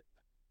murders.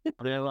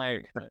 They're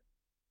like,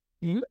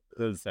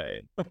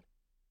 insane.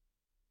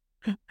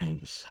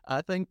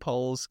 I think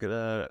Paul's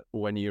gonna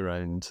win you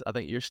around. I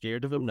think you're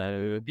scared of him now.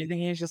 Do you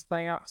think he's just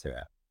playing up to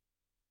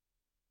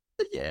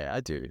it? Yeah, I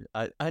do.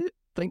 I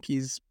think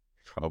he's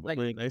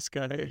probably a nice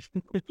guy.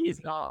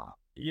 He's not.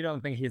 You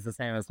don't think he's the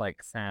same as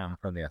like Sam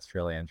from the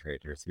Australian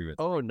Traitors? Who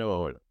was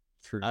no,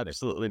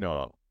 absolutely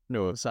not.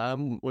 No,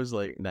 Sam was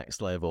like next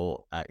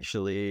level.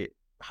 Actually,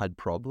 had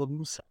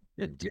problems.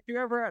 Did you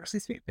ever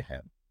actually speak to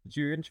him? Did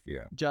you interview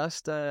him?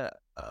 Just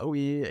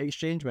we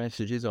exchanged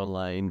messages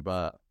online,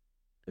 but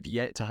I've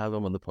yet to have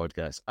him on the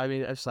podcast. I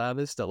mean, if Sam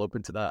is still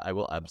open to that, I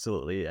will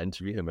absolutely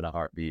interview him in a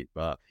heartbeat.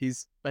 But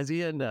he's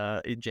busy in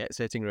jet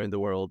setting around the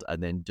world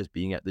and then just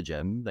being at the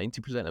gym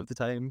 90% of the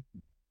time.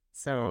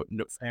 So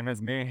no, same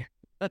as me.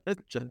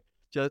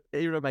 just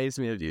he reminds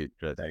me of you,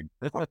 Chris.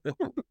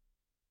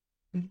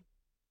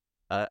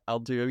 I'll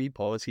do a wee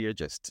pause here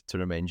just to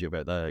remind you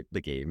about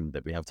the game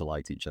that we have to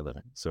lie to each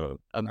other. So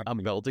I'm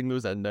building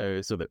those in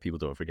now so that people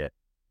don't forget.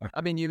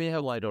 I mean, you may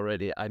have lied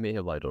already. I may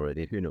have lied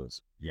already. Who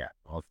knows? Yeah,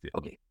 I'll do.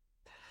 Okay.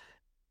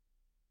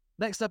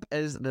 Next up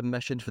is the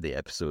mission for the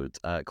episode.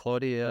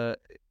 Claudia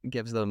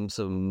gives them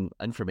some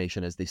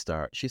information as they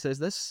start. She says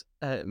this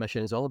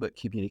mission is all about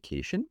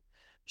communication.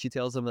 She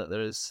tells them that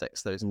there is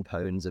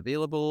 £6,000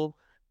 available.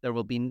 There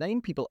will be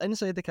 9 people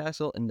inside the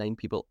castle and 9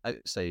 people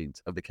outside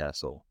of the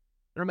castle.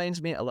 It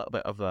reminds me a little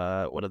bit of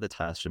one of the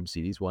tasks from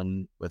Series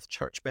 1 with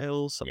church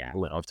bells. Some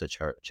people went off to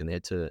church and they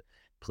had to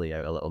play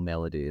out a little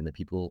melody and the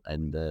people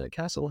in the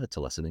castle had to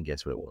listen and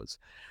guess what it was.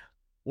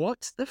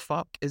 What the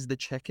fuck is the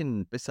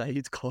chicken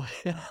besides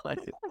Claudia?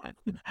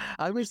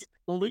 I was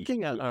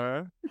looking at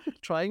her,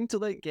 trying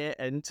to get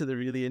into the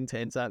really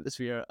intense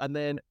atmosphere, and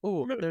then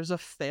there's a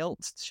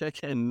felt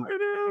chicken.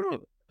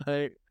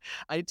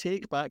 I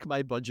take back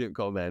my budget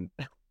comment.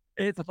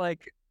 It's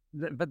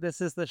but this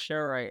is the show,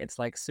 right? It's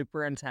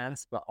super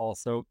intense, but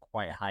also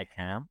quite high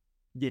camp.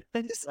 Yes,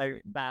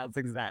 that's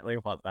exactly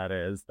what that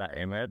is. That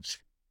image.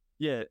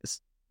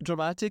 Yes.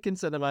 Dramatic and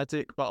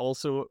cinematic, but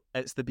also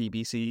it's the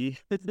BBC.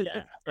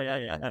 Yeah.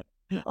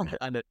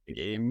 And it's a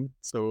game,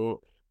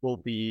 so will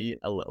be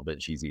a little bit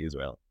cheesy as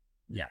well.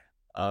 Yeah.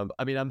 I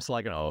mean, I'm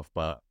slagging it off,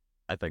 but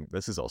I think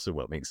this is also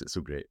what makes it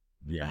so great.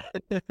 Yeah.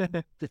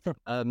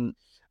 And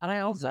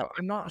I'm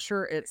not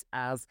sure it's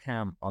as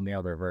camp on the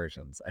other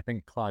versions. I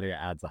think Claudia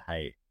adds a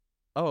height.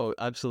 Oh,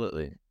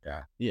 absolutely.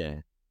 Yeah.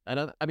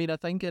 And I mean, I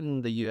think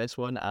in the US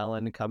one,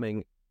 Alan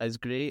Cumming is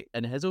great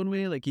in his own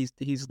way. He's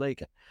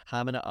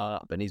hamming it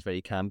up and he's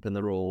very camp in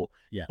the role.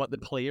 Yeah. But the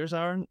players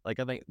aren't. I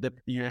think the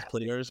US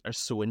players are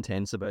so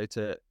intense about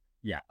it.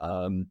 Yeah.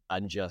 And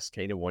just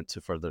kind of want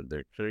to further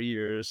their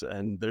careers,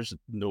 and there's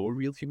no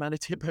real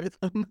humanity about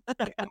them.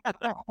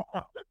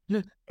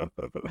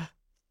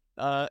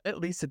 At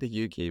least in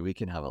the UK, we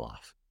can have a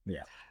laugh.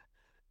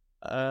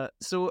 Yeah.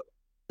 So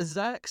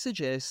Zach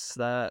suggests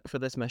that for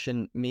this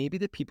mission, maybe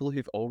the people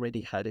who've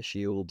already had a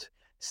shield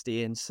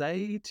stay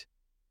inside.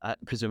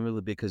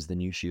 Presumably because the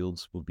new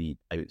shields will be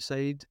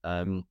outside.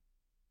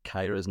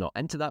 Kyra's not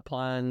into that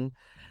plan.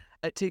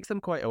 It takes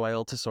them quite a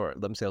while to sort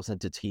themselves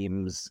into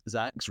teams.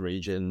 Zach's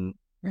raging.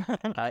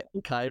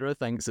 Kyra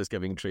thinks it's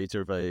giving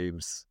traitor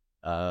vibes.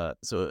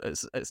 So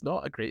it's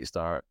not a great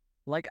start.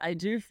 I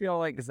do feel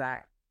like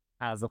Zach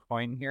has a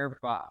point here,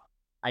 but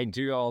I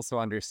do also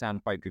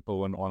understand why people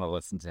wouldn't want to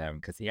listen to him,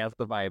 because he has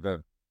the vibe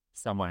of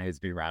someone who's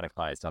been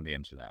radicalized on the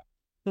internet.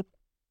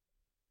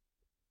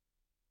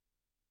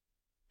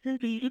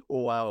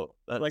 Wow.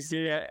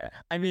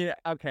 I mean,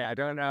 okay, I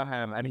don't know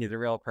him, and he's a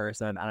real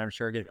person, and I'm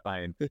sure he's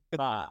fine.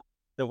 But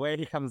the way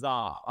he comes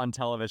off on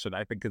television,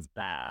 I think, is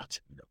bad.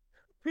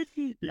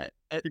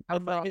 If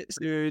I get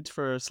sued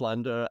for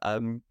slander,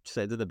 I'm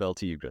sending the bill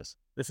to you, Chris.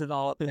 This is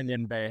all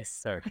opinion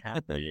based, so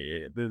can't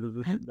be. This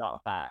is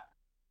not fact.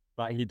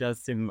 But he does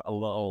seem a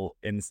little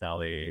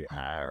incel-y,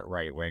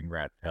 right-wing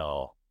red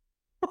pill.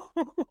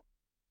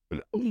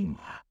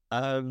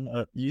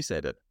 You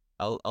said it.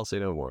 I'll say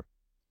no more.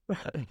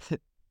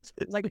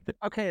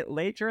 Okay,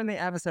 later in the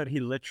episode,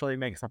 he literally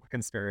makes up a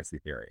conspiracy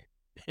theory.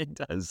 He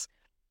does.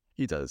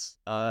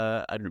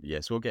 And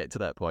yes, we'll get to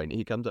that point.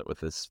 He comes up with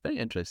this very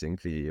interesting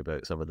theory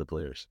about some of the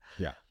players.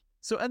 Yeah.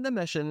 So in the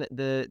mission,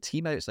 the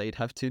team outside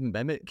have to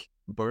mimic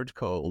bird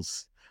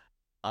calls.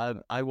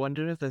 I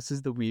wonder if this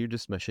is the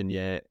weirdest mission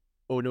yet.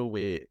 Oh no,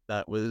 wait,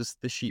 that was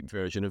the sheep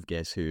version of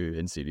Guess Who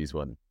in Series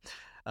 1.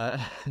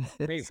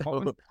 Wait,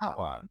 what was that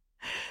one?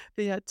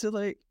 They had to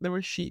there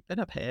were sheep in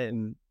a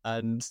pen,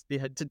 and they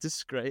had to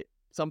describe.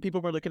 Some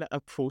people were looking at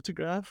a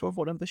photograph of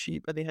one of the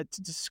sheep, and they had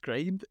to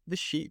describe the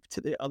sheep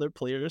to the other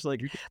players.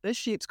 This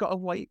sheep's got a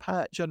white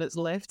patch on its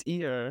left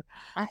ear.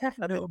 I have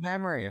no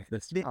memory of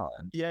this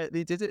challenge. Yeah,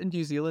 they did it in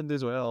New Zealand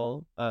as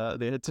well.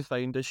 They had to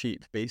find a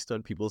sheep based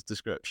on people's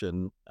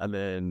description, and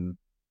then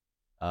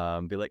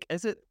be like,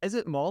 "Is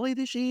it Molly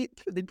the sheep?"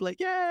 They'd be like,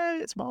 "Yeah,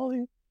 it's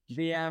Molly."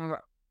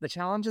 The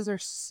challenges are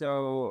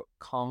so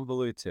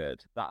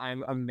convoluted that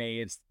I'm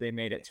amazed they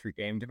made it through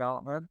game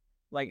development.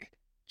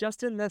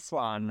 Just in this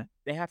one,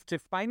 they have to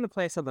find the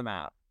place on the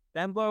map,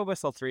 then blow a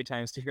whistle 3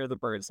 times to hear the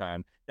bird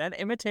sound, then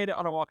imitate it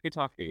on a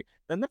walkie-talkie.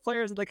 Then the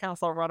players of the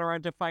castle run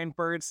around to find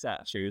bird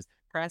statues,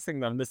 pressing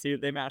them to see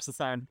if they match the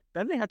sound.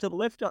 Then they have to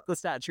lift up the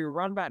statue,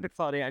 run back to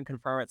Claudia, and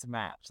confirm it's a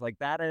match.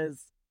 That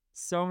is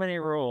so many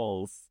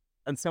rules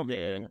and so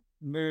many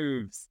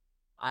moves.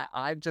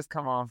 I've just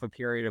come off a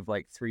period of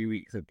 3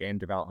 weeks of game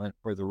development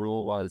where the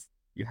rule was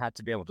you had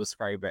to be able to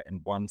describe it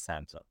in 1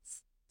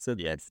 sentence. So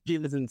it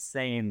feels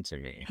insane to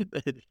me.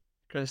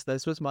 Chris,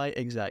 this was my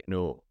exact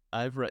note.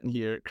 I've written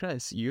here,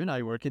 Chris, you and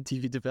I work in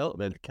TV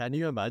development. Can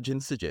you imagine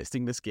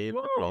suggesting this game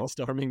at a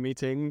brainstorming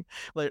meeting?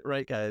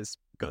 Right, guys,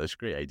 got this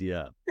great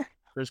idea.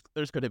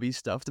 There's going to be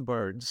stuffed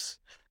birds.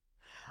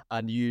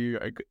 And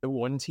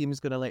one team's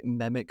going to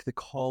mimic the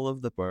call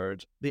of the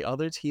bird. The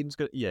other team's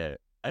going to, yeah.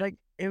 I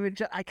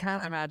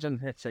can't imagine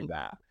pitching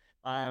that.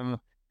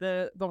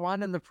 the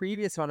one in the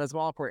previous one as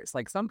well, where it's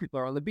like some people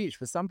are on the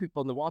beach with some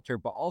people in the water,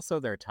 but also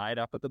they're tied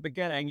up at the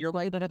beginning. You're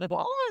like,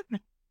 what?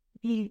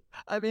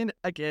 I mean,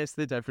 I guess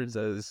the difference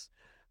is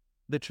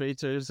the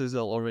Traitors is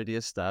already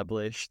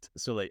established,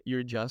 so like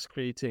you're just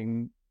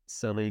creating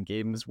silly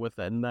games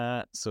within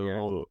that,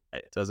 so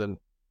it doesn't.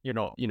 You're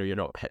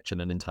not pitching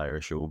an entire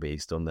show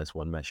based on this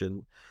one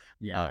mission.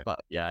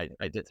 But yeah,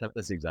 I did have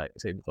this exact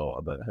same thought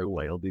about how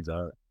wild these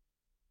are.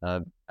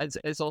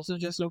 It's also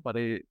just so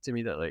funny to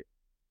me that like,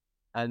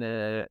 and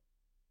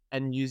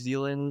in New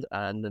Zealand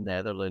and the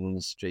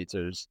Netherlands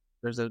Traitors,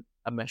 there's a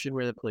mission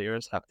where the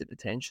players have to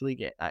potentially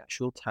get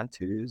actual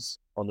tattoos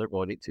on their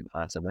body to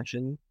pass a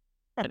mission.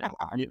 And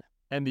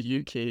in the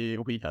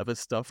UK, we have a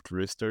stuffed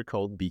rooster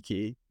called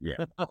BK.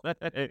 Yeah.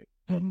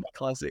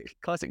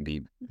 Classic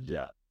beam.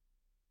 Yeah.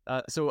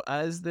 So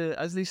as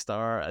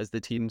the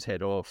teams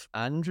head off,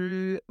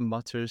 Andrew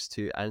mutters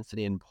to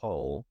Anthony and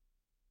Paul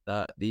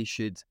that they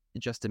should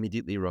just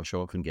immediately rush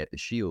off and get the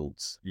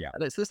shields. Yeah.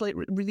 And it's this like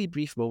really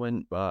brief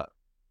moment, but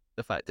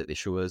the fact that they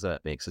show us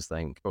that makes us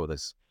think, oh,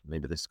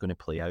 maybe this is going to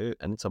play out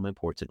in some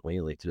important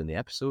way later in the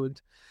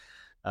episode.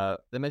 The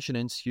mission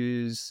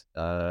ensues.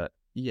 Like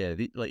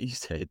you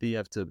said,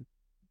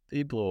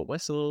 they blow a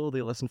whistle,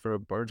 they listen for a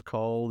bird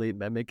call, they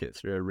mimic it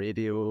through a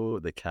radio,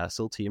 the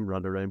castle team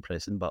run around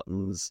pressing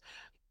buttons.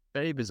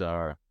 Very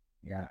bizarre.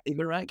 Yeah. They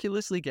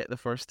miraculously get the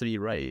first 3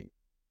 right.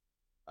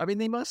 I mean,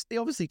 they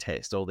obviously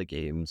test all the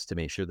games to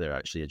make sure they're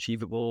actually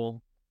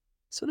achievable.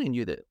 So they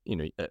knew that,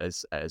 it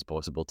is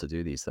possible to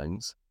do these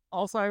things.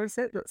 Also, I would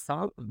say that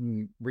some of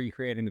them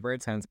recreating the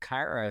bird sounds,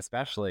 Kyra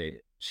especially,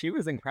 she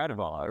was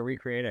incredible at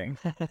recreating.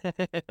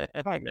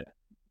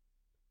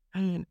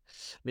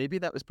 Maybe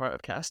that was part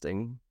of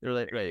casting. They're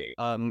like, right,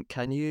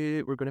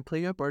 we're going to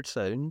play you a bird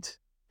sound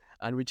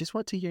and we just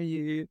want to hear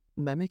you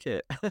mimic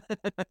it.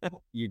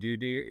 You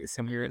do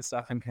some weird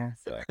stuff in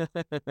casting.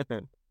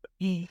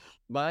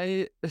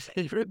 My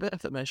favorite bit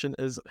of the mission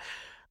is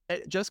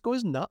it just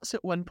goes nuts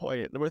at one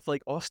point with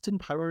like Austin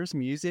Powers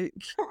music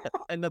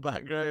in the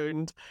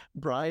background.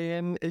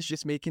 Brian is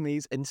just making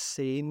these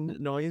insane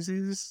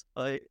noises.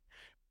 Like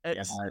I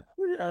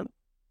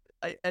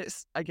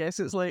guess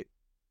it's like,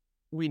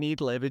 we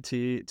need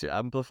levity to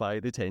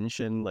amplify the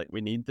tension. Like we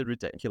need the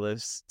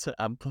ridiculous to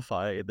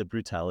amplify the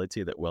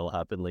brutality that will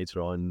happen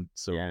later on.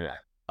 So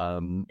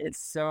it's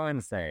so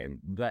insane.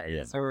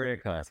 It's so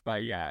ridiculous.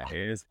 But yeah,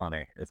 it is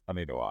funny. It's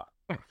funny to watch.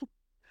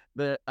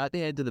 At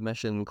the end of the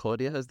mission,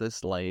 Claudia has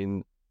this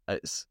line.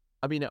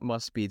 It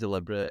must be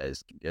deliberate.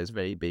 It's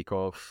very Bake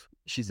Off.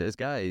 She says,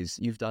 "Guys,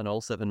 you've done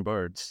all 7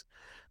 birds."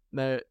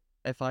 Now,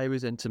 if I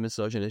was into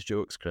misogynist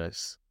jokes,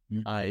 Chris,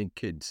 I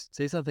could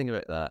say something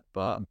about that,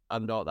 but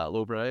I'm not that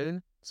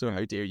lowbrow. So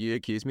how dare you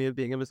accuse me of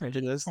being a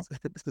misogynist?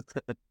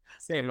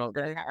 Same, not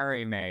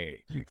Harry,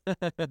 mate.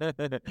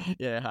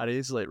 Yeah,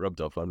 Harry's like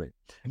rubbed off on me.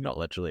 Not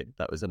literally.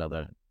 That was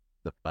the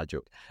bad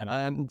joke.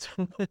 And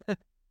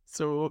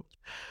so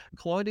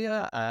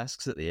Claudia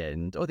asks at the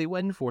end, they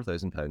win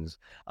 £4,000.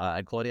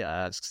 And Claudia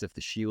asks if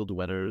the shield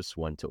winners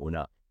want to own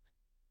up.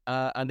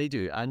 And they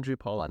do. Andrew,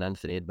 Paul, and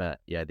Anthony admit,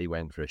 they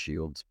went for a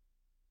shield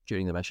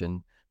during the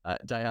mission.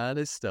 Diane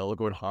is still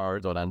going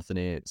hard on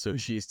Anthony, so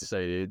she's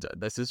decided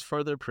this is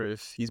further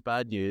proof he's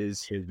bad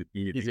news. He's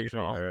a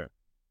traitor.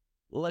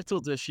 Little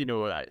does she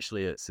know,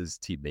 actually, it's his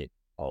teammate,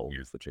 Paul,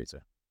 who's the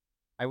traitor.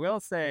 I will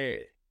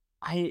say,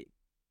 I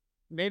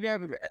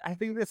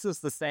think this is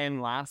the same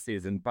last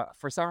season, but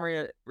for some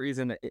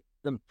reason,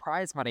 the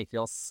prize money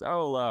feels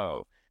so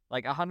low.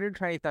 Like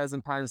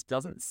 £120,000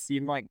 doesn't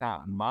seem like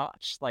that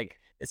much. Like,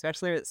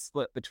 especially if it's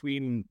split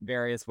between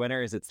various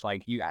winners, it's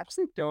like you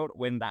actually don't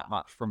win that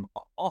much from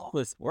all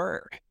this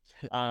work.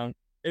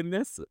 In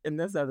this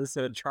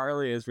episode,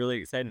 Charlie is really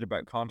excited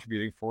about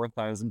contributing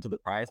 $4,000 to the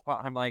prize pot.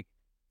 And I'm like,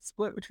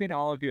 split between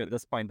all of you at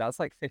this point, that's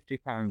like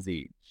 £50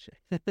 each.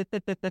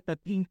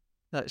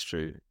 That's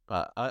true.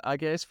 But I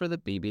guess for the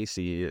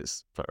BBC,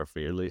 it's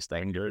fairly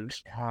standard.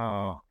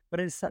 Oh, but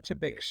it's such a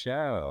big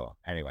show.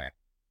 Anyway.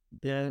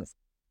 Yeah.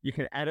 You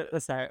can edit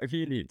this out if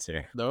you need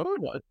to. No,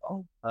 not at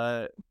all.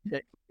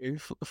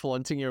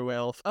 Flaunting your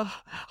wealth.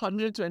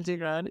 120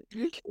 grand.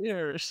 Who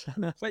cares?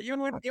 But you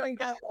wouldn't even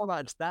get that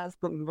much. That's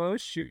the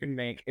most you can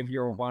make if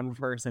you're one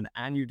person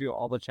and you do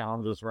all the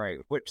challenges right,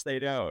 which they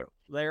don't.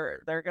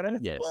 They're gonna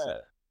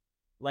split.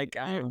 Like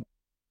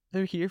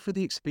they're here for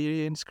the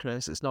experience,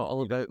 Chris. It's not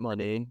all about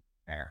money.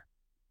 Fair.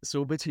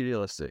 So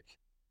materialistic.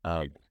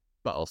 But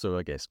also,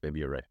 I guess maybe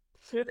you're right.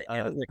 It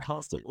is a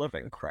cost of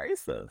living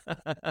crisis.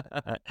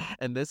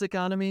 In this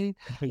economy,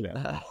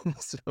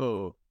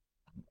 so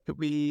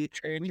we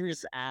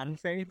Traitors and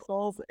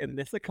faithfuls in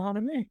this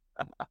economy.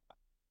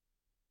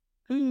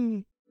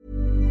 Hey,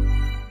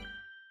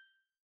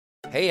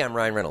 I'm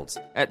Ryan Reynolds.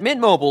 At Mint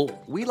Mobile,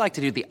 we like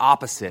to do the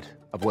opposite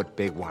of what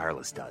Big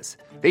Wireless does.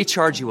 They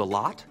charge you a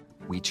lot.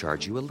 We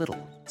charge you a little.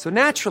 So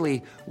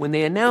naturally, when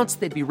they announced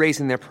they'd be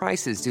raising their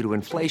prices due to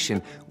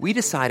inflation, we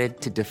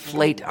decided to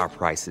deflate our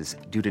prices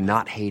due to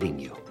not hating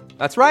you.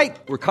 That's right.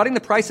 We're cutting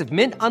the price of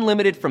Mint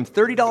Unlimited from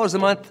 $30 a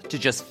month to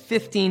just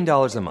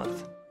 $15 a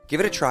month. Give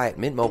it a try at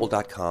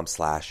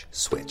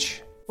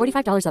mintmobile.com/switch.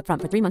 $45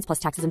 upfront for 3 months plus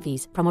taxes and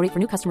fees. Promo rate for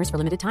new customers for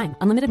limited time.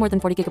 Unlimited more than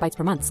 40 gigabytes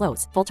per month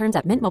slows. Full terms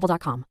at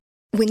mintmobile.com.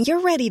 When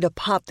you're ready to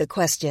pop the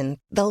question,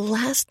 the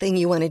last thing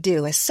you want to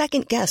do is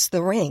second-guess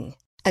the ring.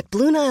 At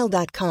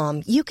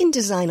BlueNile.com, you can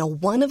design a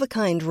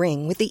one-of-a-kind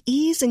ring with the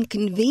ease and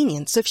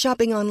convenience of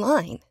shopping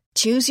online.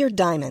 Choose your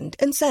diamond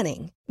and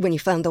setting. When you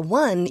find the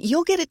one,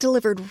 you'll get it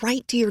delivered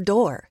right to your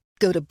door.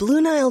 Go to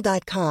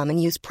BlueNile.com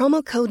and use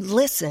promo code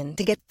LISTEN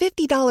to get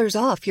 $50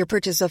 off your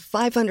purchase of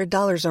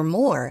 $500 or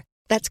more.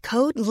 That's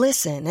code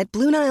LISTEN at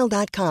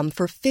BlueNile.com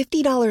for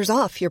 $50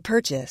 off your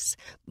purchase.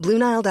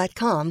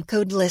 BlueNile.com,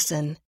 code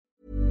LISTEN.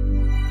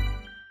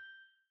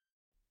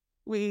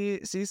 We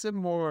see some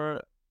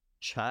more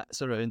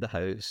chats around the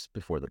house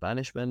before the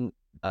banishment.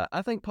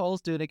 I think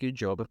Paul's doing a good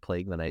job of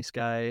playing the nice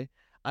guy.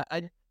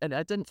 I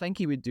didn't think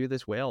he would do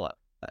this well at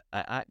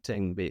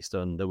acting based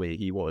on the way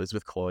he was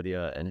with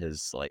Claudia in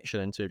his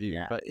selection interview.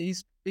 Yeah. But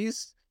he's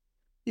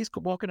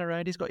walking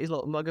around. He's got his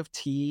little mug of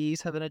tea.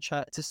 He's having a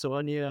chat to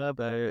Sonia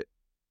about,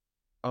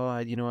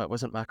 it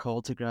wasn't my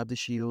call to grab the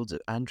shield.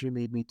 Andrew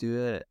made me do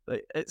it.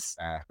 Like, it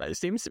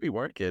seems to be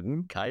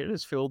working.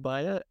 Kyra's fooled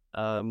by it.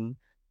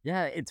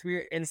 Yeah, it's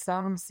weird. In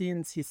some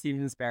scenes, he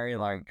seems very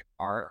like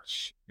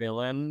arch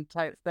villain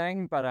type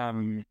thing, but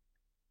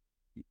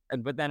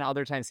then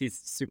other times he's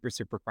super,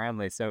 super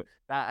friendly. So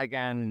that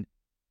again,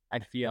 I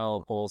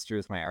feel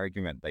bolsters my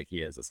argument that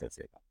he is a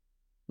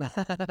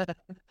sociopath.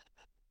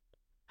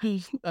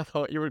 I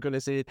thought you were going to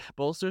say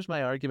bolsters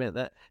my argument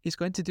that he's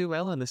going to do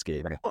well in this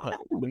game.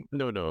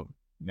 No.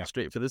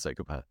 Straight for the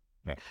psychopath.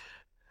 Yeah.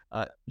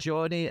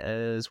 Johnny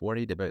is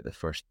worried about the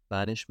first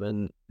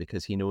banishment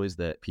because he knows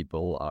that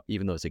people are,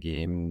 even though it's a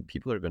game,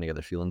 people are going to get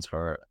their feelings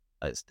hurt.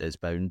 It's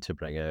bound to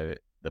bring out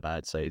the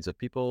bad sides of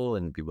people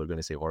and people are going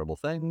to say horrible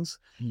things.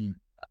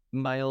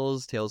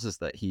 Miles tells us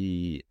that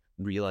he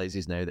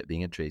realizes now that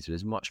being a traitor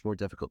is much more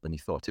difficult than he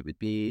thought it would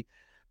be.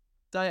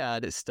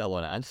 Diane is still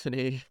on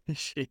Anthony.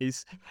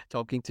 She's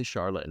talking to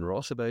Charlotte and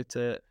Ross about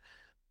it.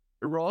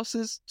 Ross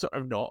is sort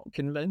of not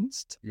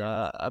convinced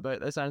about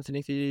this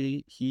Anthony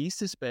theory. He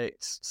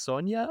suspects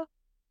Sonia.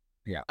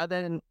 Yeah. And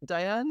then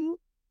Diane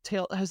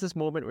has this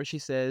moment where she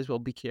says, well,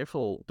 be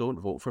careful, don't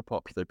vote for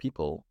popular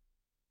people.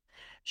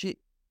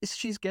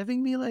 She's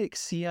giving me like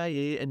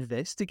CIA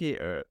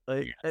investigator.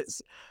 Like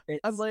it's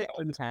I'm like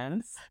so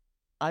intense.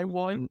 I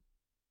want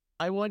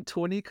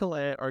Toni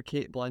Collette or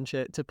Kate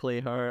Blanchett to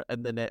play her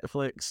in the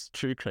Netflix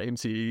true crime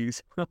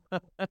series.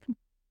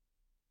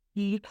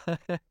 In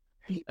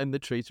the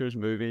Traitors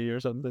movie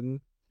or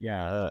something.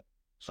 Yeah.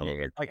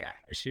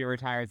 She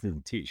retires as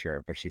a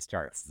teacher, but she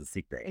starts as a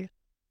secret.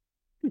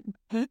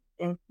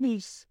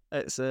 It's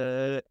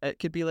it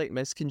could be like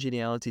Miss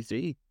Congeniality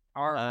 3.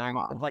 Or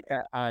like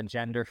a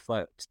gender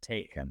flipped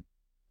Taken.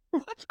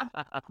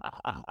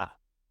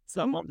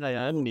 Someone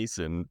Diane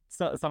Neeson.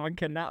 So someone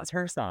kidnaps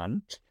her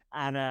son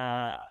and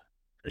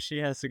she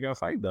has to go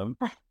find them.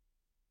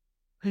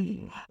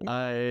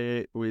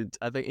 I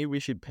think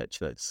we should pitch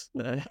this.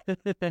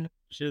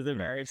 She has a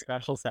very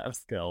special set of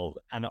skills,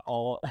 and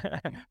all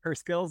her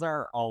skills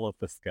are all of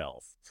the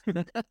skills.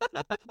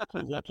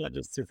 That's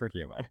just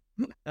superhuman.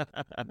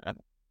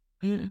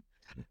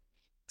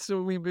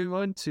 So we move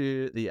on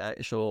to the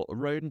actual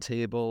round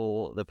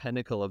table, the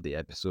pinnacle of the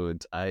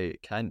episode. I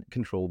can't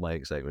control my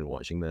excitement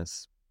watching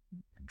this.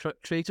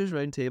 Traitors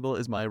round table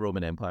is my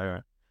Roman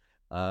Empire.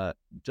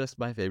 Just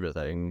my favorite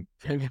thing.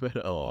 Think about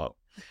it a lot.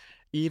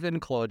 Even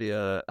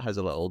Claudia has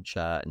a little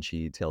chat and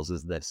she tells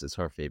us this is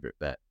her favorite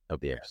bit of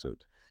the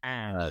episode.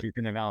 And she's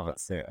in a velvet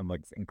suit and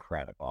looks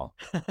incredible.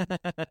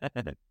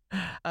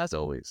 As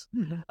always.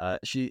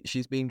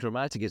 She's being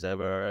dramatic as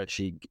ever.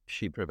 She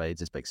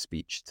provides this big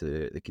speech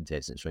to the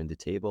contestants around the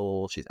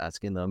table. She's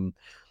asking them,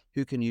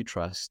 who can you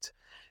trust?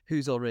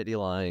 Who's already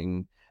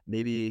lying?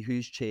 Maybe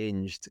who's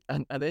changed?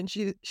 And then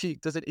she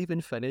doesn't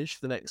even finish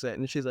the next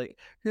sentence. She's like,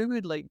 who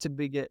would like to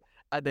begin?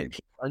 And then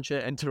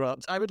Blanchett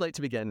interrupts. I would like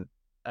to begin.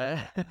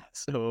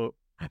 So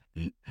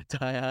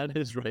Diane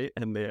is right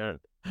in there.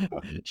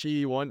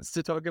 She wants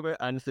to talk about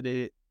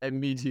Anthony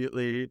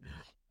immediately.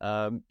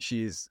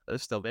 She's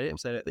still very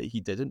upset that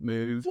he didn't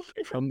move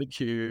from the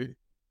queue.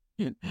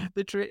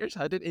 The traitors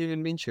hadn't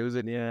even been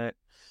chosen yet,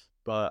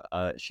 but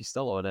she's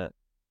still on it.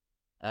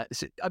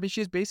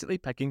 She's basically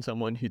picking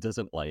someone who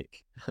doesn't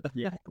like.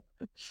 Yeah.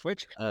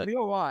 Which, you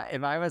know what?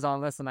 If I was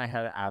on this and I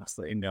had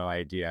absolutely no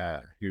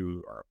idea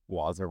who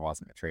was or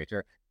wasn't a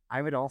traitor,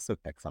 I would also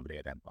pick somebody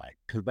I didn't like,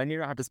 because then you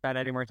don't have to spend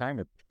any more time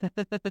with them.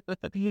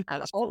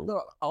 And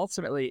also,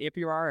 ultimately, if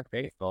you are a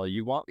faithful,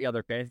 you want the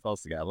other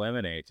faithfuls to get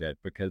eliminated,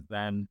 because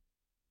then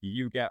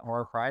you get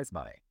more prize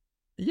money.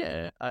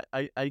 Yeah,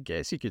 I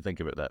guess you could think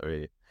of it that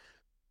way.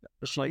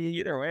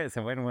 Either way, it's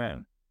a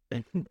win-win.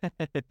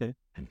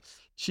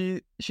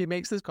 She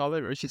makes this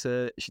comment where she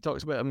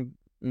talks about him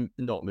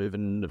not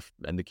moving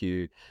in the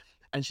queue,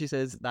 and she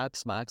says that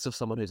smacks of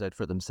someone who's out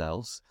for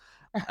themselves.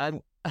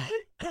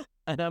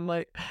 And I'm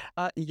like,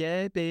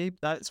 yeah, babe,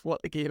 that's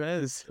what the game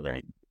is.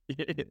 Like,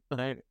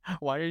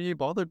 why are you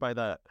bothered by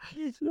that?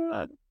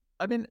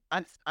 I mean,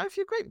 I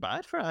feel quite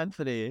bad for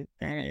Anthony.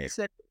 He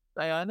said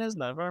Diana's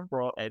never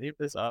brought any of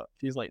this up.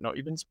 She's like not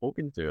even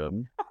spoken to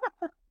him.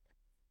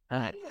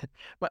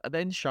 But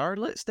then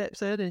Charlotte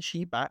steps in and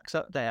she backs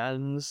up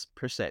Diane's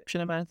perception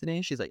of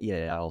Anthony. She's like,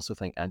 yeah, I also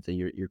think, Anthony,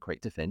 you're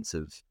quite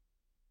defensive.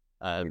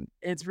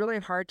 It's really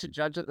hard to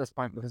judge at this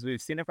point because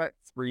we've seen about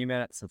 3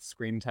 minutes of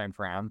screen time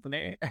for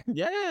Anthony.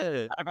 Yeah.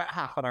 And about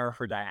half an hour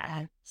for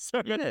Diane.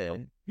 So Yeah.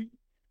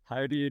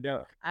 how do you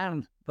know?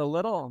 And the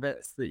little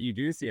bits that you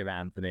do see of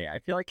Anthony, I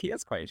feel like he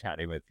is quite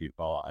chatty with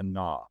people and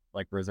not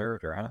like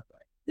reserved or anything.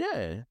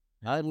 Yeah.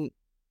 And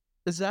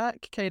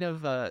Zach kind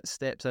of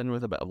steps in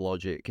with a bit of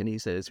logic and he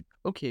says,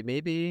 okay,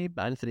 maybe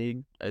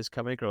Anthony is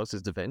coming across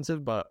as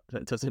defensive, but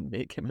that doesn't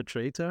make him a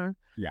traitor.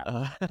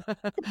 Yeah.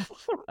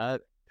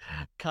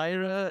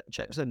 Kyra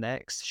chips in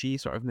next. She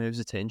sort of moves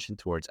attention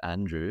towards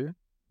Andrew.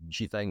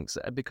 She thinks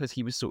because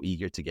he was so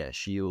eager to get a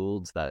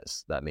shield,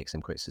 that makes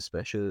him quite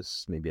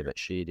suspicious, maybe a bit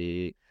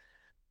shady.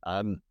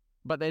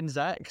 But then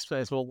Zach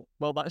says, well,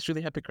 that's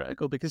really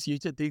hypocritical because you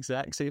did the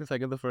exact same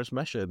thing in the first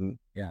mission.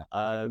 Yeah.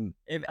 And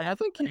I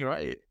think he's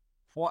right.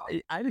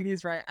 I think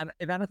he's right. And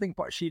if anything,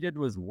 what she did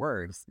was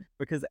worse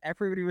because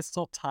everybody was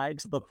still tied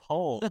to the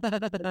pole.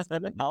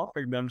 Instead of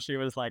helping them, she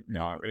was like,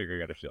 no, I'm going to go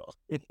get a shield.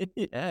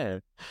 Yeah.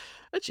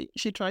 And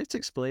she tries to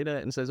explain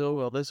it and says, oh,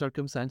 well, the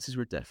circumstances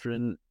were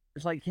different.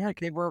 It's like, yeah,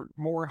 they were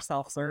more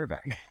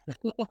self-serving.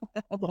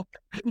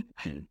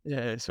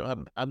 Yeah,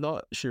 so I'm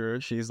not sure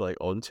she's like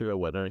onto a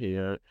winner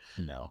here.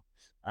 No.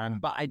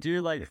 But I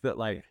do like that,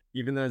 like,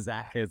 even though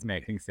Zach is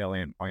making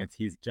salient points,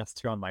 he's just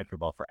too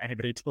unlikable for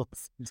anybody to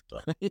listen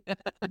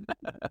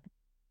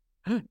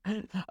to.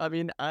 I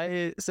mean,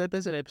 I said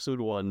this in episode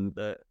 1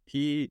 that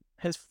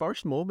his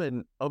first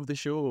moment of the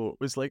show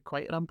was like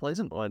quite an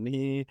unpleasant one.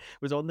 He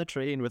was on the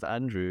train with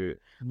Andrew,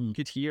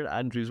 could hear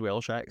Andrew's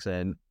Welsh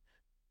accent,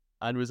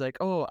 and was like,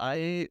 oh,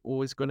 I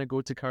was going to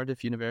go to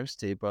Cardiff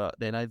University, but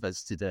then I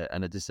visited it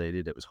and I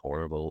decided it was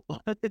horrible.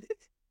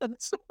 And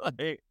so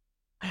like,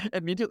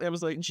 immediately I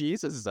was like,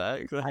 Jesus,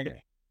 Zach.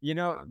 You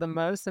know, the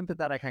most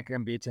sympathetic I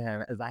can be to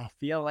him is I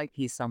feel like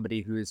he's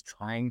somebody who is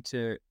trying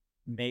to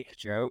make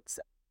jokes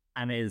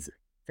and is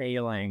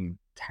failing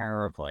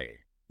terribly.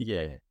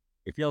 Yeah.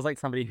 It feels like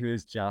somebody who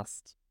is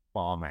just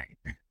bombing.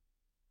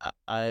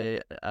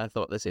 I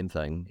thought the same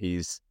thing.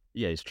 He's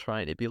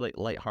trying to be like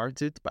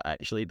lighthearted, but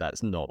actually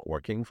that's not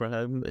working for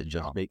him. It's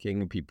just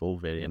making people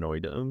very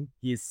annoyed at him.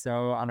 He's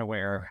so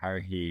unaware of how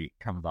he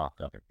comes off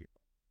to other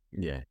people.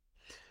 Yeah.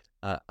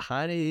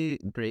 Harry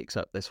breaks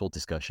up this whole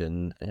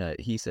discussion.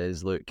 He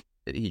says, look,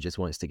 he just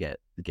wants to get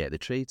the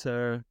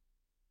traitor,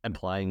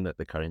 implying that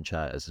the current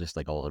chat is just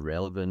like all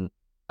irrelevant.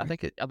 I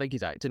think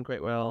he's acting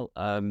quite well.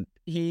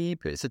 He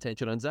puts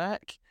attention on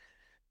Zach,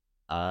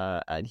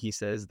 and he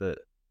says that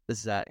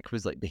Zach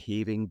was like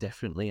behaving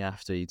differently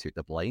after he took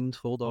the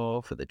blindfold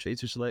off at the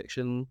traitor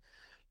selection.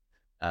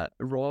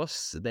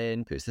 Ross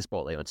then puts the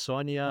spotlight on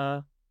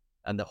Sonia,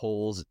 and the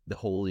whole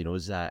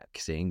Zach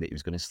saying that he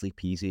was going to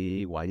sleep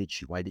easy. Why did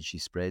she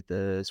spread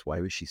this?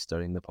 Why was she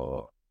stirring the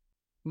pot?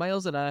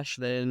 Miles and Ash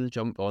then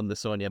jump on the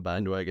Sonia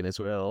bandwagon as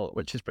well,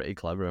 which is pretty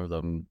clever of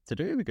them to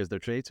do because they're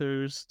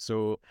traitors.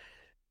 So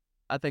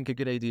I think a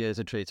good idea as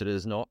a traitor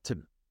is not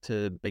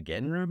to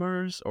begin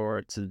rumors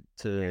or to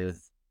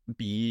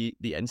be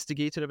the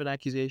instigator of an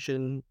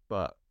accusation,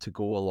 but to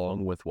go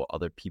along with what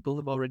other people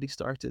have already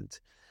started.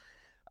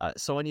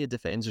 Sonia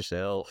defends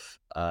herself,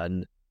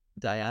 and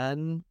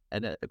Diane,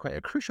 in quite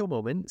a crucial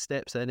moment,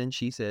 steps in and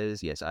she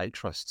says, yes, I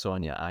trust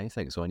Sonia. I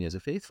think Sonia is a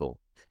faithful.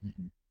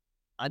 Mm-hmm.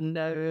 And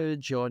now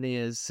Johnny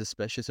is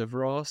suspicious of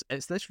Ross.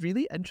 It's this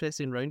really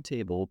interesting round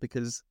table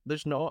because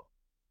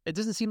it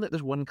doesn't seem like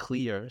there's one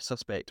clear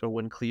suspect or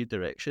one clear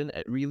direction.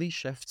 It really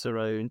shifts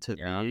around to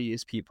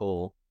various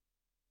people.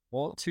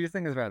 Well, two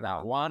things about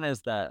that. One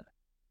is that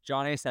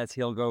Johnny says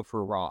he'll go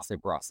for Ross if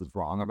Ross is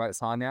wrong about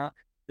Sonia.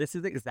 This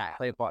is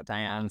exactly what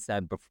Diane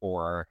said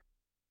before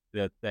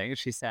the thing.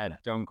 She said,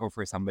 don't go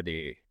for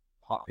somebody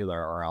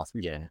popular or else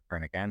we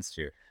turn against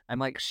you. I'm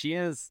like,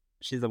 she's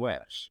a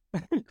witch.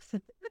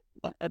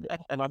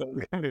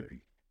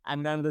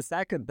 And then the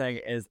second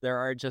thing is there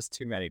are just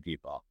too many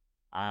people.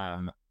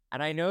 And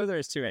I know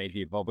there's too many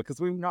people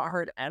because we've not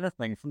heard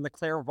anything from the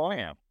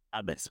clairvoyant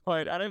at this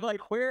point. And I'm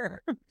like,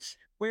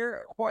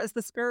 what is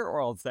the spirit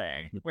world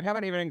saying? We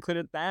haven't even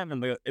included them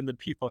in the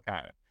people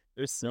count.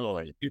 There's so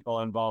many people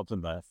involved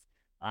in this.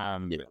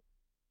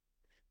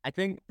 I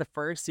think the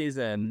first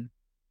season,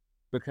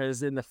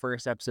 because in the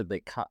first episode they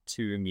cut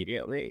to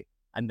immediately,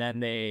 and then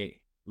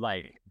they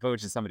like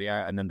voted somebody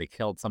out, and then they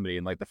killed somebody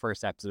in like the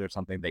first episode or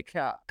something. They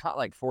cut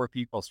like 4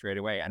 people straight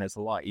away, and it's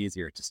a lot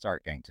easier to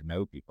start getting to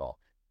know people.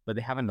 But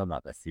they haven't done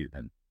that this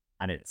season,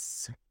 and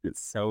it's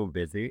so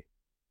busy.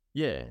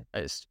 Yeah,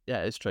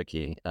 it's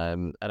tricky.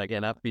 And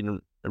again, I've been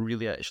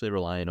really actually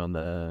relying on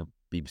the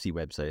BBC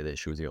website that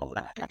shows you all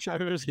the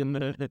pictures in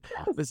the.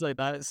 It's like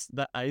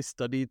that I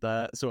studied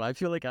that, so I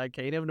feel like I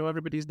kind of know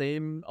everybody's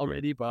name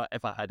already. But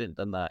if I hadn't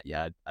done that,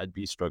 I'd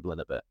be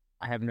struggling a bit.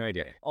 I have no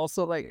idea.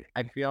 Also, like,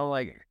 I feel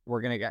like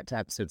we're gonna get to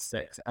episode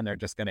 6, and they're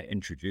just gonna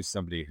introduce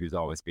somebody who's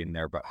always been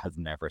there but has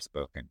never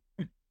spoken.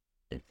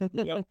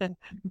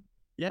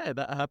 Yeah,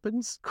 that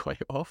happens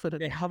quite often.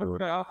 They haven't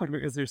quite often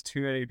because there's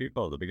too many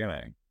people at the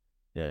beginning.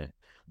 Yeah.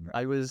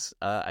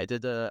 I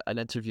did an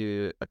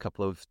interview a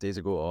couple of days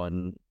ago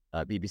on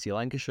BBC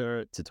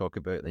Lancashire to talk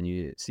about the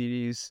new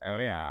series. Oh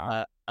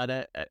yeah.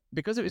 And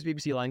because it was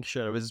BBC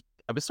Lancashire, I was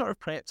sort of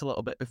prepped a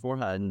little bit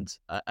beforehand.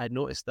 I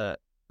noticed that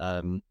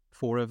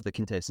 4 of the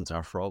contestants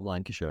are from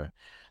Lancashire,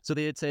 so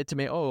they had said to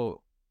me,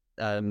 "Oh,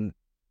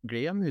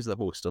 Graham, who's the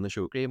host on the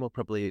show, Graham will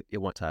probably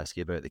want to ask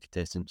you about the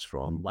contestants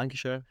from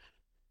Lancashire."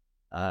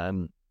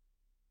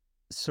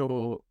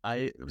 So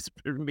I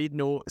made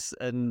notes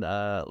and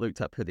looked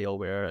up who they all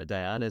were.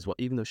 Diane is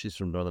even though she's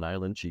from Northern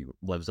Ireland, she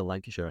lives in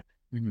Lancashire.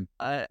 Mm-hmm.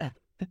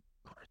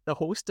 The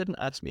host didn't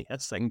ask me a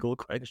single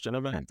question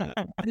about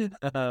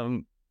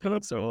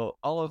it. So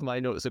all of my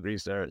notes and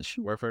research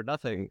were for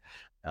nothing.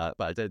 But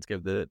I did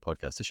give the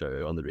podcast a shout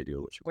out on the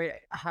radio. Wait,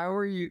 how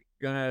are you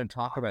gonna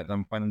talk about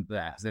them when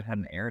the episode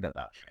hadn't aired at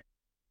that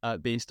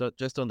point? Based on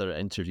just on their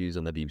interviews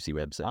on the BBC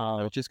website.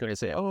 I was just going to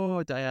say,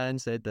 "Oh, Diane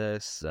said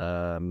this,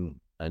 and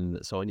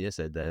Sonia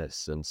said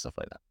this," and stuff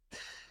like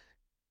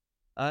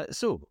that.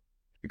 So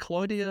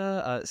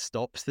Claudia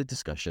stops the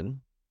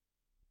discussion,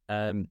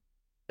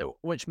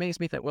 which makes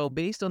me think, well,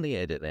 based on the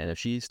edit, then if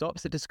she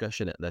stops the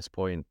discussion at this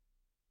point,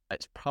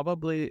 it's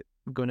probably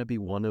going to be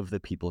one of the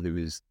people who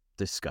is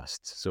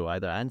discussed. So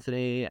either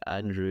Anthony,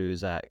 Andrew,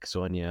 Zach,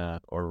 Sonia,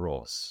 or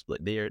Ross.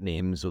 Like, their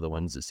names are the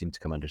ones that seem to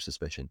come under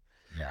suspicion.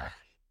 Yeah.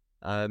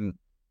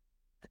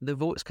 The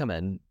votes come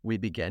in. We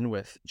begin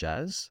with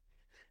Jazz.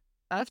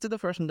 After the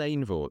first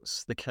 9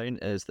 votes, the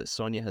count is that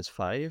Sonia has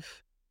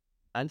 5,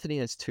 Anthony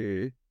has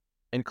 2,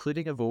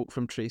 including a vote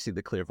from Tracy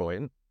the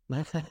Clairvoyant.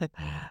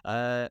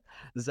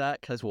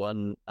 Zach has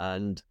 1,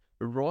 and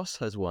Ross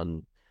has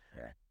 1.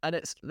 Yeah. And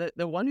it's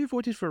the one who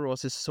voted for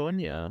Ross is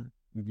Sonia.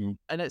 Mm-hmm.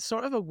 And it's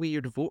sort of a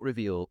weird vote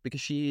reveal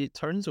because she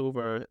turns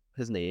over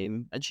his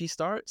name and she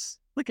starts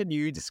like a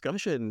new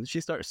discussion. She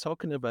starts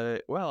talking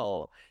about,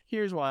 well,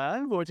 here's why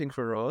I'm voting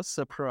for Ross.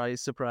 Surprise,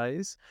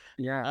 surprise.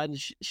 Yeah. And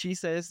she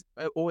says,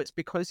 oh, it's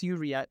because you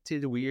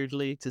reacted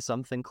weirdly to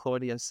something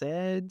Claudia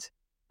said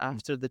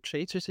after the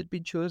traitors had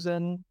been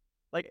chosen.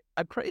 Like,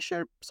 I'm pretty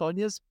sure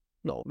Sonia's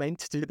not meant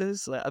to do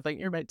this. Like, I think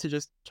you're meant to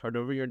just turn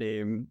over your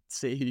name,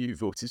 say who you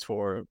voted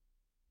for.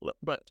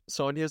 But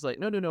Sonia's like,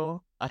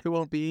 no, I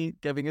won't be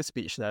giving a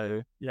speech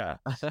now. Yeah.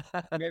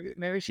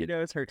 maybe she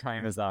knows her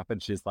time is up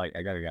and she's like,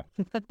 I gotta go.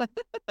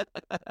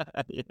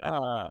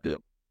 Yeah.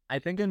 I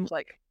think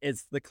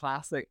it's the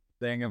classic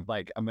thing of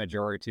like a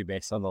majority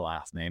based on the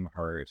last name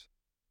heard.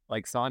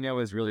 Like, Sonia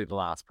was really the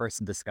last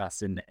person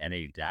discussed in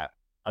any depth,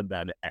 and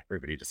then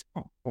everybody just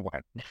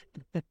went.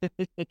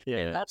 Yeah.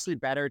 It's actually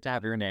better to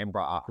have your name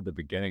brought up at the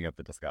beginning of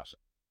the discussion.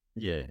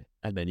 Yeah,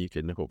 and then you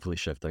can hopefully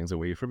shift things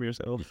away from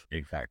yourself.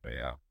 Exactly,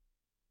 yeah.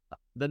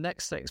 The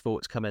next 6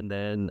 votes come in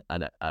then,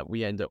 and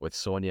we end up with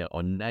Sonia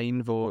on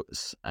 9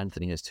 votes.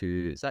 Anthony has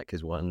 2, Zach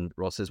has 1,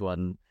 Ross has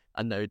 1,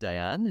 and now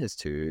Diane has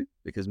 2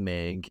 because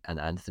Meg and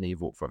Anthony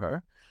vote for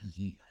her.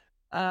 Mm-hmm.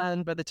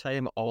 And by the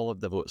time all of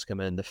the votes come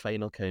in, the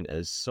final count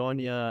is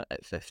Sonia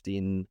at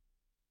 15,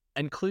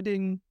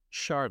 including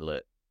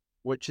Charlotte,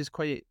 which is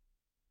quite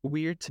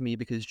weird to me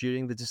because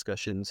during the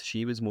discussions,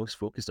 she was most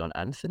focused on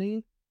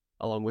Anthony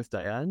along with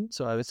Diane,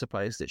 so I was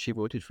surprised that she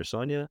voted for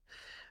Sonia.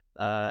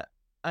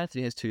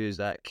 Anthony has 2,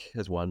 Zach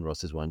has 1,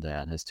 Ross has 1,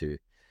 Diane has 2.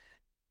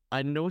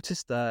 I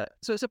noticed that,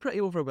 so it's a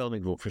pretty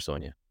overwhelming vote for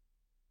Sonia.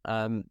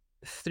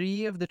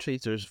 3 of the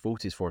traitors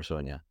voted for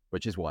Sonia,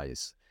 which is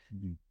wise.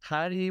 Mm-hmm.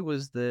 Harry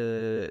was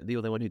the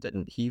only one who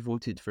didn't. He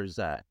voted for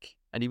Zach,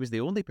 and he was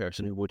the only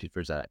person who voted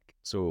for Zach.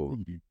 So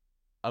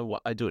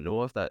I don't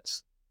know if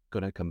that's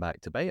going to come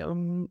back to bite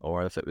him,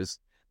 or if it was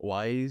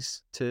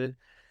wise to...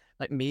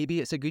 Like, maybe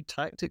it's a good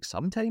tactic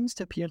sometimes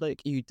to appear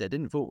like you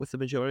didn't vote with the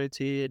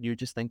majority and you're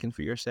just thinking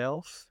for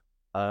yourself.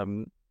 I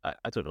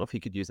don't know if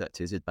he could use that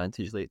to his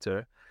advantage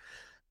later.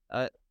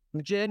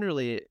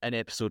 Generally, in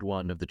episode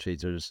 1 of The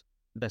Traitors,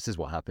 this is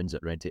what happens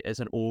at Renty. It's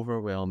an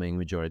overwhelming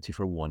majority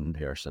for one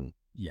person.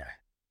 Yeah.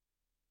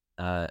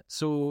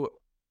 So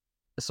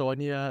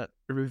Sonia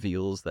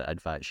reveals that, in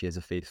fact, she is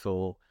a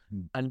faithful,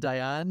 and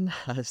Diane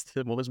has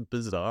the most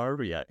bizarre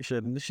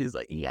reaction. She's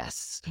like,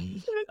 yes.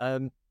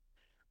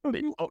 I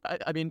mean,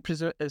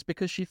 it's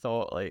because she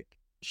thought like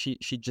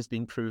she'd just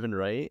been proven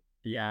right.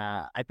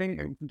 Yeah, I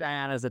think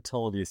Diana's a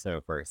told you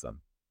so person.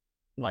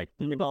 Like,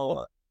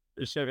 people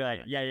should be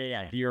like,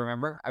 yeah. Do you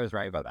remember? I was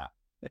right about that.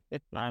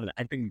 And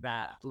I think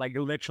that, like,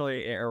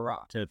 literally it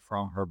erupted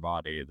from her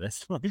body.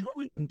 This like,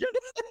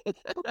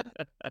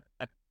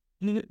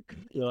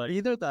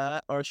 either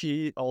that, or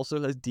she also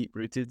has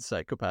deep-rooted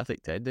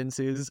psychopathic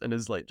tendencies and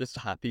is like just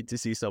happy to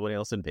see someone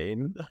else in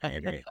pain. I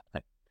agree.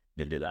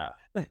 You do that.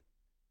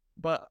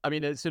 But, I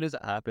mean, as soon as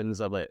it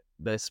happens, I'm like,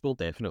 this will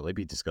definitely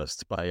be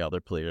discussed by other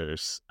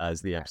players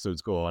as the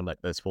episodes go on.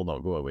 Like, this will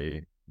not go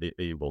away.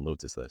 They will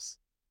notice this.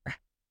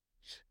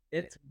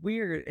 it's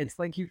weird. It's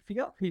like you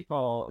feel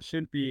people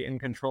should be in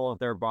control of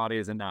their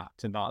bodies enough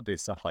to not do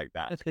stuff like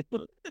that.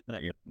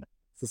 Like,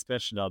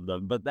 suspicion of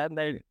them, but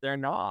then they're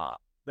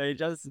not. They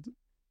just.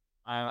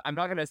 I'm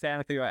not gonna say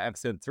anything about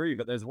episode 3,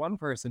 but there's one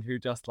person who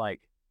just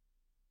like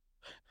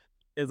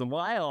is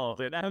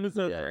wild in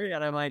episode 3,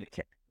 and I'm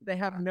like, they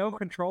have no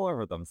control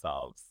over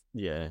themselves.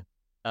 Yeah.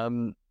 I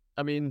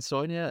mean,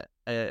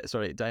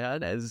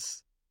 Diane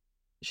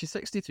she's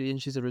 63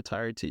 and she's a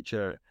retired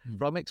teacher.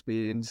 From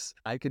experience,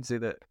 I can say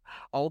that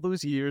all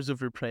those years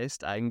of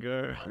repressed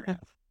anger,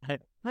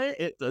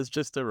 it does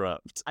just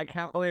erupt. I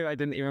can't believe I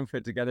didn't even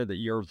put together that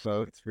you're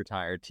both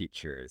retired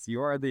teachers.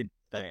 You are the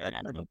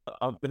Diane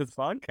of this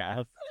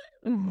podcast.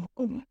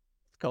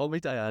 Call me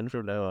Diane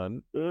from now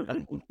on.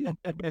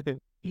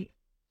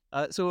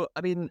 So,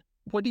 I mean,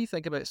 what do you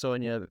think about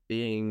Sonia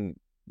being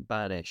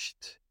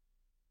banished?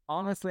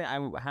 Honestly, I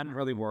hadn't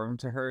really warmed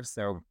to her,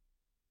 so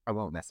I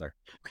won't miss her.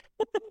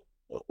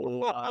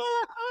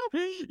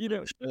 You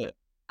know,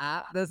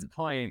 at this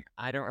point,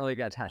 I don't really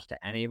get attached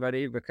to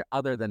anybody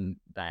other than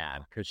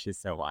Diane, because she's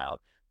so wild.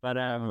 But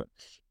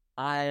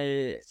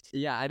I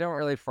don't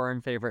really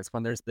form favorites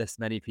when there's this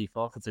many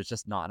people, because there's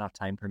just not enough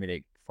time for me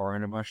to form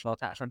an emotional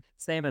attachment.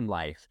 Same in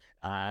life.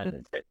 A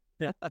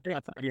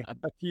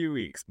few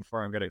weeks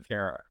before I'm going to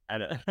care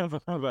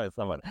about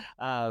someone.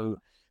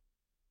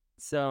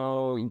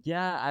 So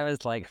yeah, I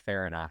was like,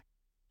 fair enough.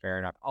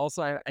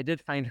 Also, I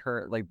did find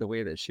her, like, the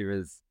way that she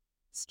was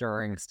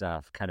stirring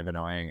stuff kind of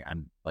annoying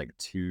and like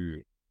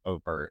too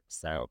overt.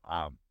 So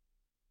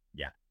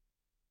yeah.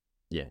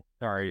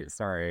 Sorry,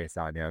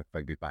 Sonia,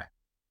 but goodbye.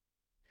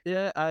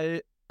 Yeah,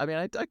 I mean,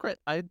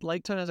 I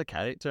liked her as a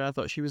character. I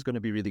thought she was going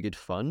to be really good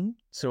fun.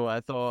 So I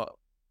thought,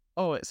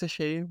 oh, it's a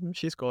shame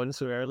she's gone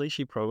so early.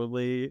 She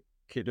probably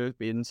could have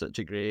been such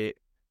a great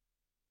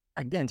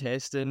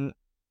contestant.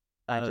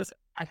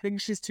 I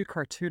think she's too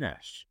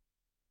cartoonish.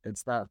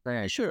 It's that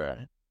thing. Sure.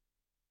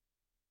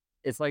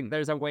 It's like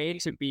there's a way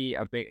to be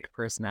a big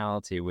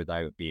personality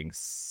without being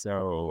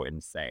so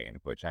insane,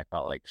 which I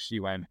felt like she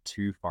went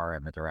too far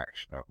in the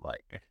direction of,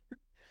 like.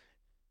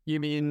 You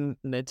mean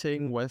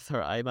knitting with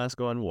her eye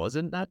mask on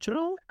wasn't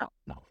natural?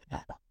 No.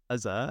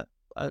 Is that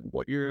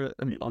what you're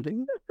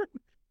implying?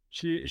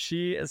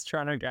 She is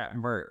trying to get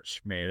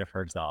merch made of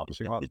herself.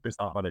 She wants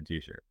herself on a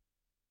t-shirt.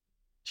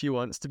 She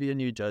wants to be a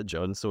new judge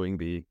on Sewing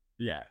Bee.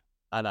 Yeah.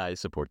 And I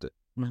support it.